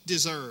she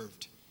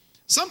deserved.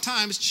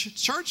 Sometimes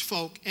church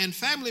folk and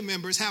family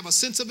members have a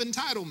sense of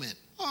entitlement.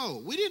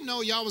 Oh, we didn't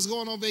know y'all was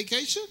going on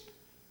vacation.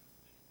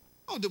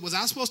 Oh, was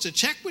I supposed to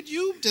check with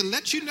you to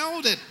let you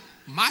know that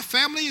my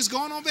family is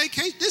going on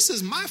vacation? This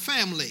is my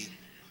family.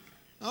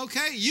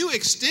 Okay, you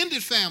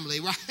extended family,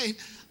 right?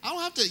 I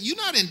don't have to, you're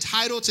not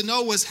entitled to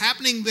know what's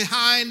happening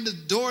behind the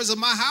doors of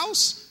my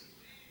house.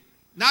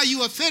 Now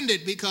you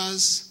offended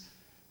because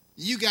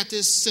you got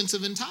this sense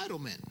of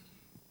entitlement.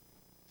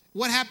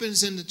 What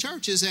happens in the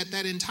church is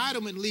that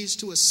entitlement leads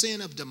to a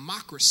sin of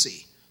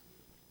democracy.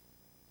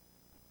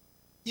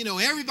 You know,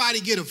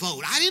 everybody get a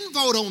vote. I didn't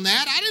vote on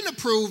that. I didn't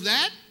approve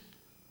that.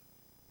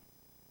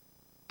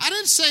 I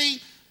didn't say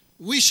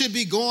we should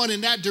be going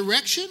in that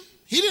direction.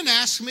 He didn't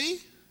ask me.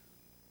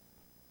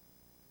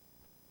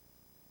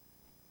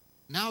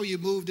 Now you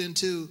moved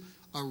into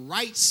a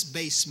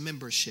rights-based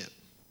membership.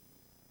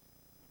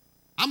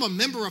 I'm a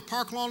member of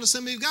Park Lawn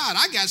Assembly of God.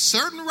 I got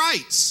certain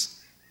rights.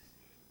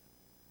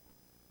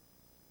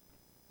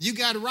 You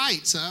got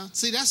rights, huh?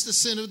 See, that's the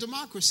sin of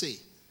democracy.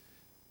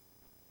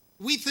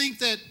 We think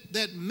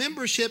that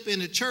membership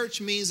in a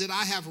church means that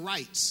I have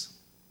rights.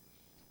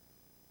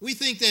 We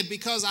think that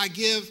because I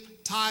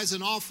give tithes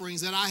and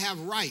offerings that I have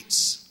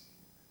rights.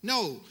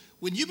 No,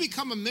 when you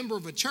become a member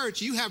of a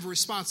church, you have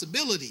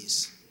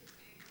responsibilities.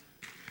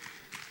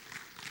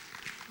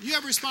 You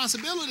have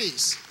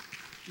responsibilities,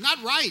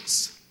 not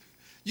rights.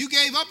 You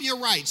gave up your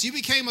rights. You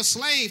became a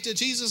slave to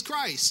Jesus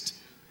Christ.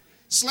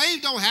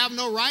 Slaves don't have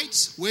no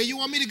rights. Where you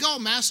want me to go,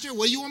 master?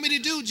 What do you want me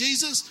to do,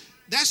 Jesus?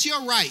 That's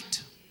your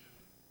right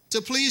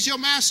to please your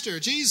master,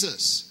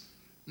 Jesus.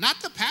 Not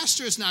the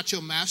pastor is not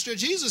your master.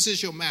 Jesus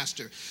is your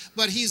master.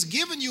 But he's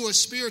given you a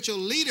spiritual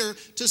leader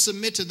to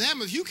submit to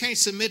them. If you can't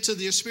submit to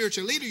your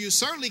spiritual leader, you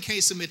certainly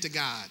can't submit to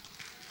God.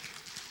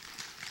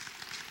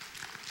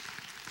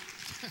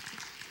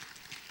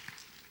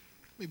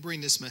 Let me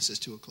bring this message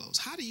to a close.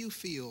 How do you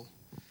feel?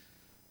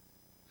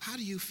 How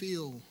do you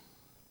feel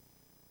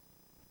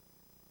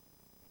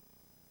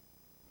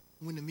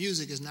when the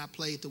music is not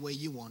played the way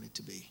you want it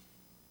to be?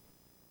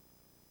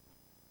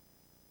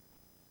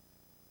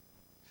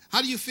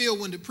 How do you feel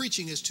when the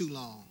preaching is too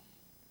long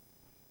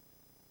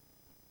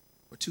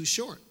or too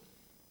short?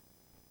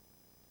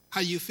 How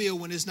do you feel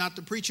when it's not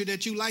the preacher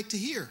that you like to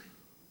hear?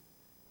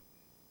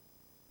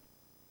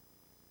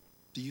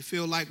 Do you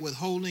feel like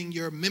withholding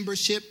your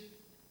membership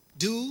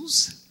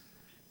dues?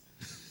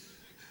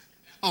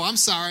 Oh, I'm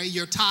sorry,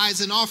 your tithes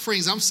and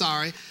offerings, I'm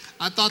sorry.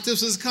 I thought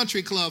this was a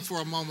country club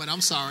for a moment,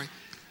 I'm sorry.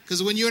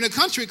 Because when you're in a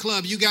country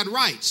club, you got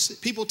rights.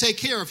 People take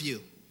care of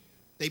you.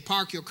 They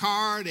park your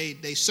car,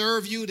 they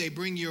serve you, they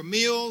bring your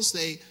meals,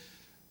 and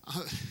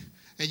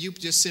you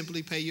just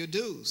simply pay your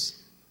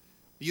dues.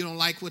 You don't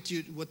like what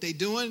they're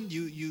doing,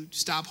 you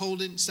stop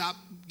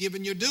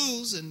giving your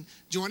dues and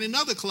join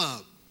another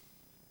club.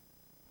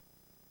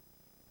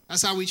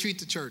 That's how we treat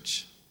the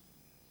church.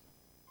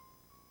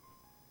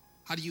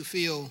 How do you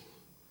feel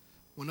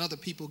when other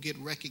people get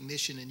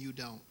recognition and you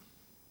don't?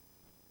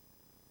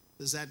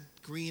 Does that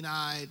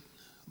green-eyed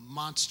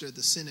monster,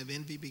 the sin of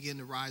envy, begin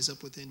to rise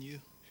up within you?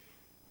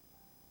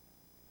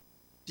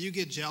 Do you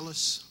get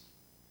jealous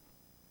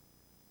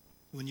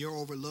when you're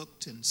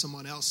overlooked and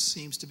someone else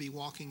seems to be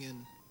walking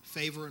in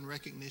favor and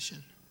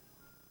recognition?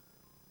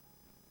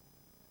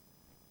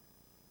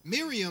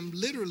 Miriam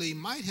literally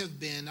might have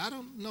been, I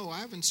don't know, I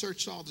haven't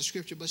searched all the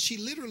scripture, but she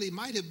literally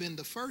might have been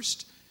the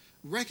first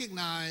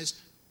recognized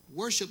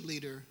worship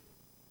leader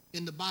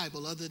in the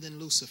Bible other than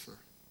Lucifer.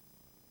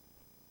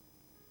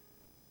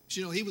 But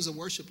you know, he was a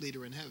worship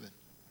leader in heaven.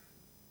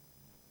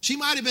 She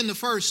might have been the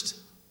first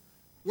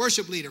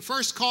worship leader,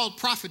 first called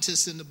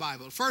prophetess in the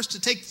Bible, first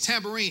to take the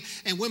tambourine,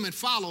 and women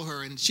follow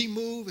her, and she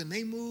move, and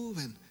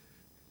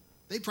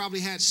they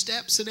probably had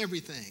steps and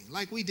everything,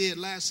 like we did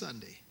last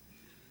Sunday.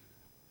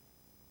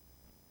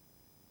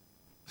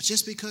 But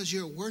just because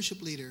you're a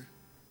worship leader,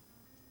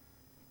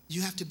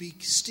 you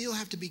still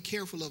have to be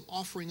careful of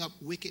offering up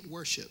wicked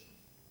worship.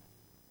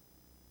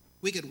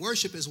 Wicked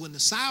worship is when the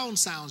sound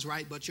sounds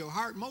right, but your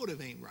heart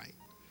motive ain't right.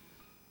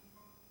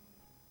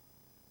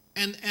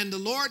 And the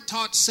Lord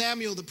taught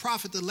Samuel the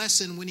prophet the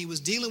lesson when he was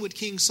dealing with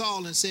King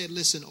Saul and said,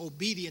 listen,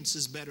 obedience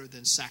is better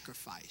than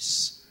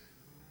sacrifice.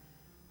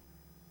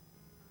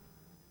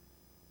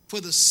 For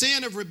the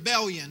sin of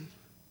rebellion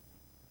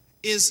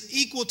is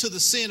equal to the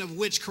sin of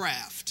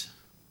witchcraft.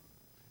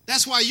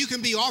 That's why you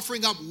can be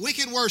offering up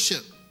wicked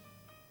worship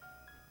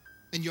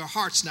and your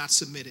heart's not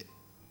submitted.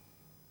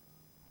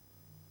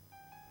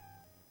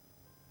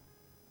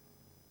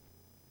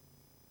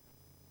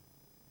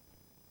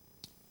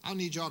 I'll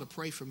need y'all to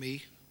pray for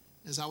me.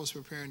 As I was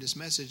preparing this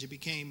message, it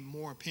became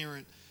more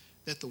apparent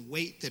that the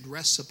weight that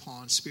rests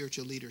upon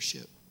spiritual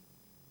leadership.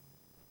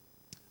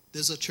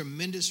 There's a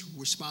tremendous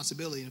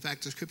responsibility. In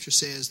fact, the scripture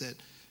says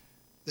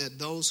that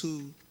those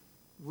who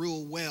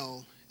rule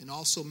well and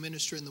also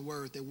minister in the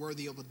word, they're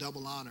worthy of a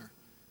double honor.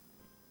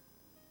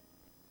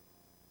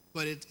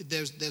 But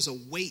there's a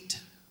weight,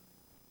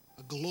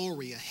 a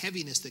glory, a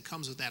heaviness that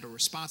comes with that, a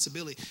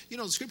responsibility. You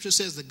know, the scripture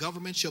says the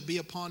government shall be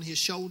upon his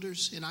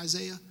shoulders in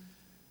Isaiah.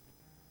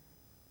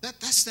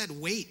 That's that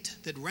weight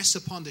that rests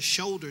upon the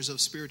shoulders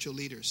of spiritual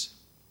leaders.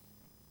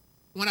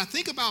 When I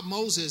think about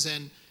Moses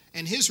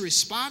and his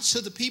response to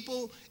the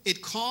people,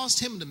 it caused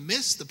him to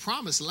miss the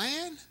promised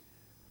land.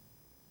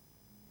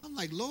 I'm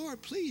like,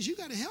 Lord, please, you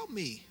got to help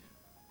me.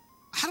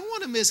 I don't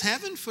want to miss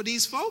heaven for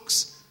these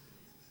folks.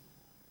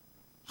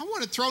 I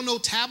want to throw no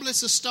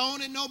tablets of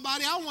stone at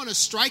nobody. I want to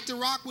strike the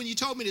rock when you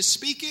told me to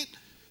speak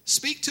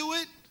to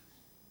it.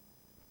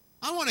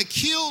 I want to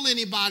kill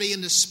anybody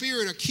in the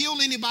spirit or kill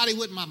anybody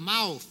with my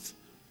mouth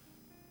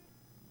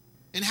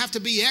and have to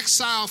be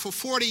exiled for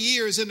 40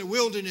 years in the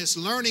wilderness,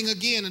 learning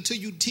again until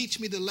you teach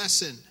me the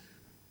lesson.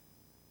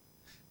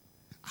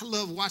 I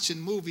love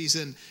watching movies,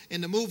 and in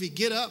the movie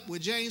Get Up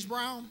with James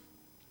Brown,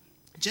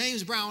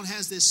 James Brown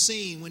has this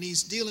scene when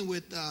he's dealing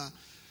with,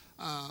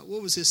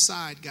 what was his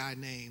side guy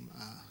name?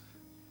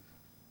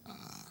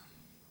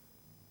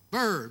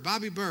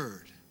 Bobby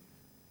Bird.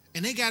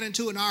 And they got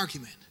into an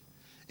argument.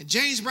 And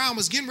James Brown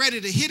was getting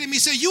ready to hit him. He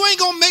said, you ain't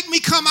going to make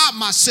me come out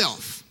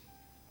myself.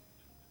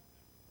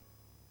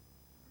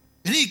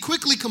 And he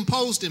quickly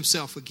composed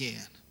himself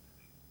again.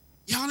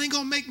 Y'all ain't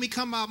going to make me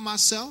come out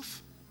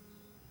myself.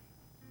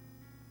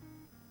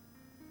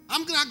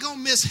 I'm not going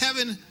to miss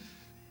heaven.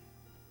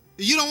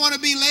 You don't want to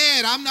be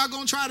led. I'm not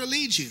going to try to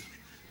lead you.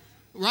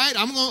 Right?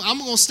 I'm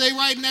going to stay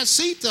right in that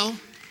seat, though,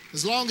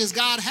 as long as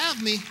God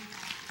have me.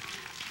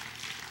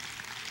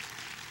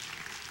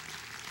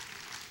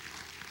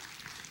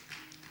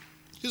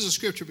 Here's a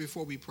scripture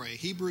before we pray.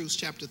 Hebrews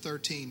chapter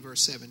 13,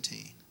 verse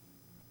 17.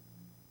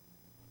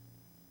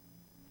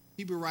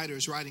 Hebrew writer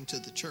is writing to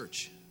the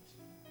church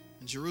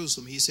in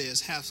Jerusalem. He says,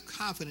 have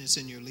confidence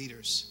in your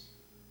leaders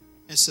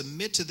and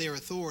submit to their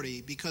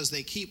authority, because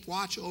they keep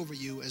watch over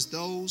you as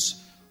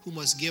those who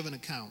must give an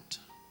account.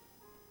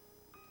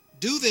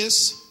 Do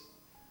this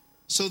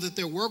so that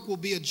their work will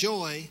be a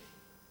joy,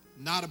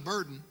 not a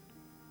burden,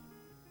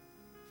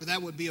 for that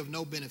would be of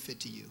no benefit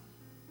to you.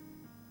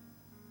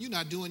 You're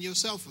not doing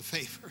yourself a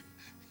favor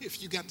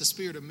if you got the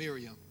spirit of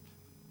Miriam.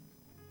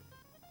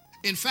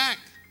 In fact,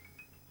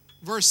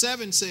 verse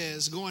 7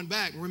 says, going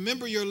back,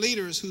 remember your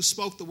leaders who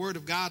spoke the word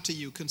of God to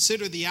you.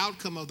 Consider the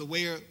outcome of the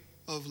way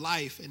of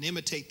life and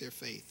imitate their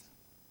faith.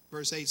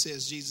 Verse 8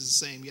 says, Jesus is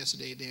the same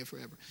yesterday, today, and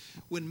forever.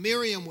 When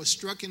Miriam was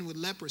stricken with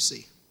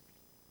leprosy,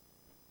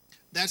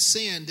 that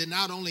sin did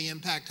not only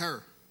impact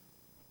her,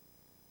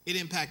 it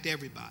impacted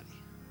everybody.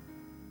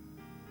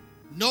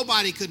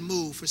 Nobody could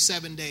move for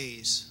 7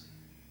 days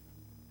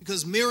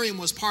because Miriam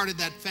was part of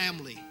that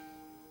family.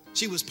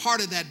 She was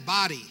part of that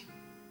body.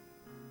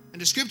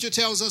 And the scripture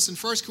tells us in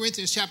 1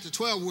 Corinthians chapter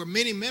 12, we're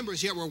many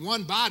members, yet we're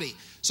one body.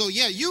 So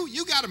yeah,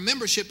 you got a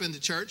membership in the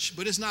church,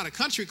 but it's not a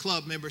country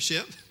club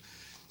membership.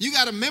 You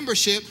got a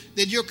membership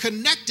that you're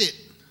connected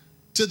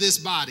to this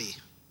body.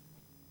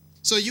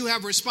 So you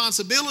have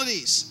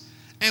responsibilities.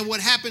 And what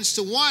happens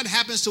to one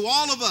happens to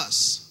all of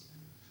us.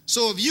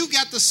 So if you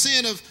got the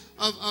sin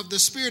of the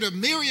spirit of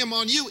Miriam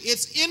on you,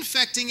 it's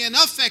infecting and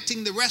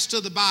affecting the rest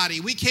of the body.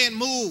 We can't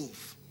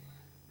move.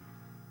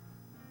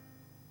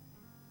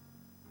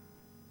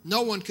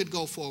 No one could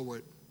go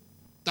forward.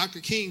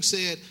 Dr. King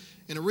said,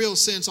 in a real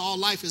sense, all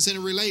life is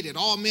interrelated.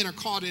 All men are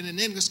caught in an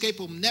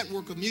inescapable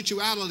network of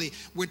mutuality.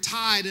 We're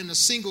tied in a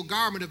single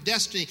garment of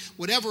destiny.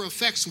 Whatever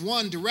affects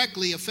one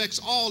directly affects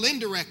all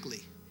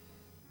indirectly.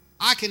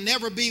 I can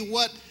never be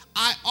what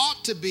I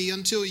ought to be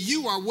until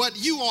you are what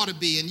you ought to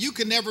be. And you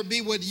can never be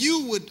what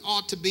you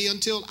ought to be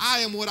until I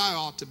am what I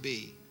ought to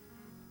be.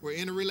 We're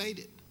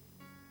interrelated.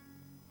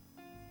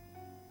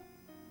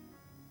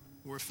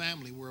 We're a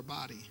family. We're a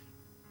body.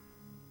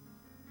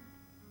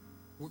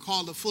 We're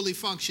called to fully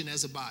function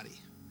as a body.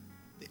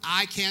 The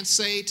eye can't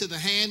say to the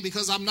hand,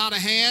 because I'm not a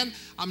hand,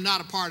 I'm not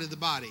a part of the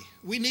body.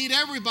 We need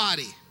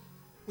everybody.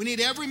 We need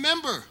every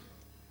member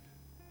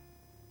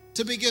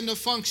to begin to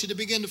function, to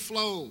begin to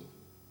flow,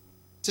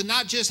 to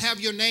not just have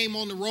your name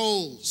on the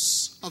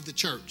rolls of the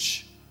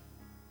church,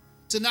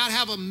 to not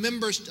have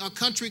a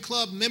country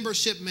club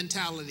membership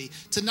mentality,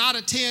 to not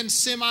attend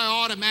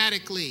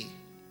semi-automatically,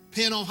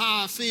 depending on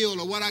how I feel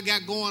or what I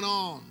got going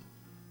on.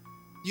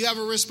 You have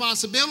a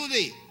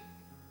responsibility.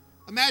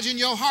 Imagine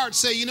your heart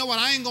say, you know what,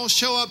 I ain't going to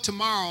show up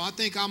tomorrow. I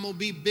think I'm going to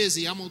be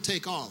busy. I'm going to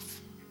take off.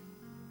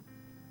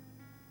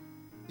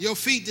 Your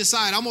feet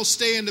decide, I'm going to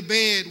stay in the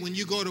bed when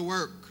you go to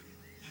work.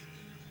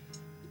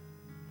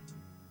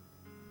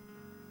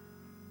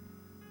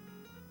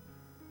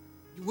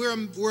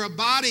 We're a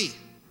body.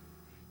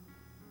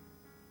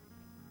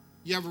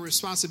 You have a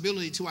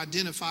responsibility to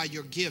identify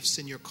your gifts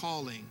and your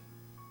calling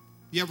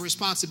You have a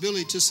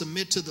responsibility to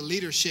submit to the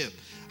leadership.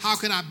 How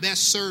can I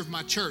best serve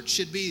my church?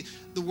 Should be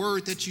the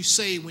word that you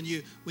say when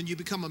you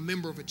become a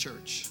member of a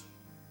church.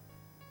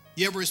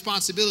 You have a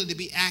responsibility to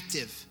be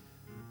active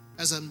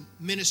as a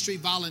ministry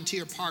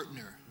volunteer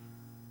partner.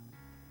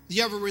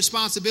 You have a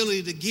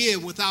responsibility to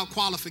give without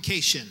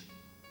qualification.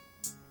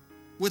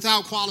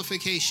 Without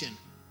qualification.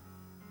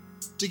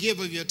 To give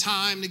of your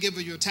time, to give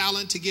of your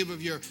talent, to give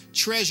of your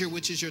treasure,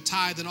 which is your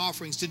tithe and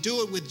offerings. To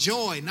do it with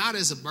joy, not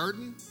as a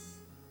burden.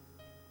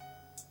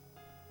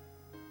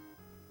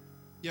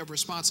 You have a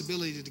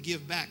responsibility to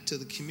give back to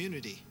the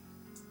community.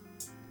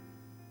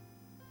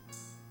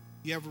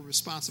 You have a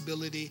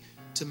responsibility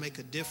to make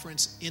a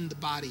difference in the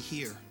body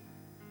here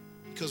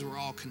because we're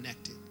all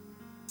connected.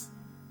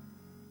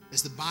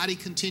 As the body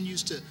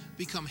continues to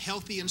become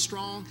healthy and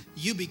strong,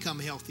 you become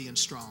healthy and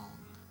strong.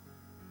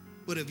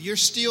 But if you're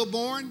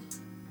stillborn,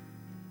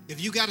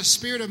 if you got a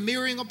spirit of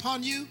mirroring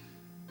upon you,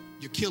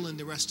 you're killing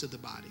the rest of the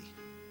body.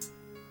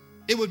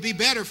 It would be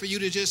better for you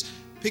to just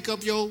pick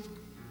up your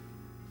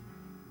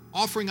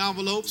offering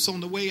envelopes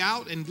on the way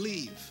out and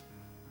leave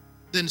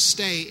than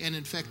stay and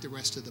infect the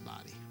rest of the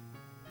body.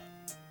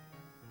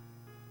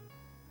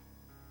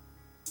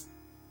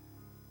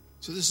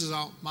 So this is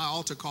my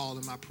altar call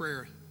and my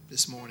prayer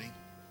this morning.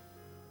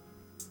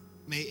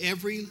 May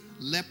every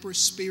leper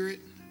spirit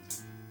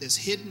that's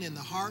hidden in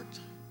the heart,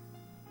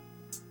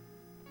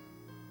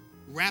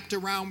 wrapped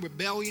around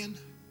rebellion,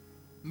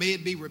 may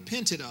it be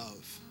repented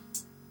of,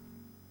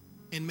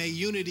 and may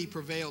unity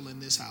prevail in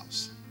this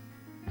house.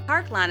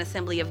 Parkline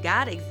Assembly of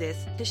God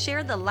exists to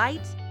share the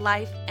light,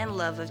 life, and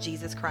love of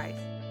Jesus Christ.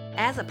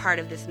 As a part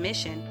of this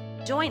mission,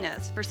 join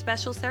us for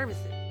special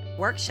services,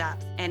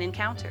 workshops, and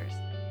encounters.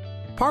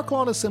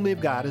 Parklawn Assembly of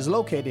God is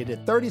located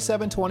at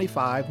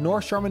 3725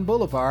 North Sherman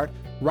Boulevard,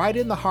 right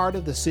in the heart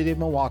of the city of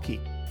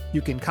Milwaukee.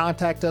 You can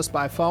contact us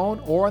by phone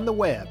or on the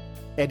web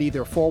at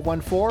either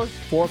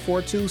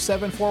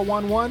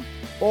 414-442-7411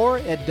 or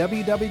at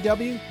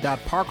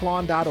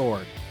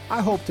www.parklawn.org.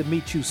 I hope to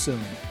meet you soon.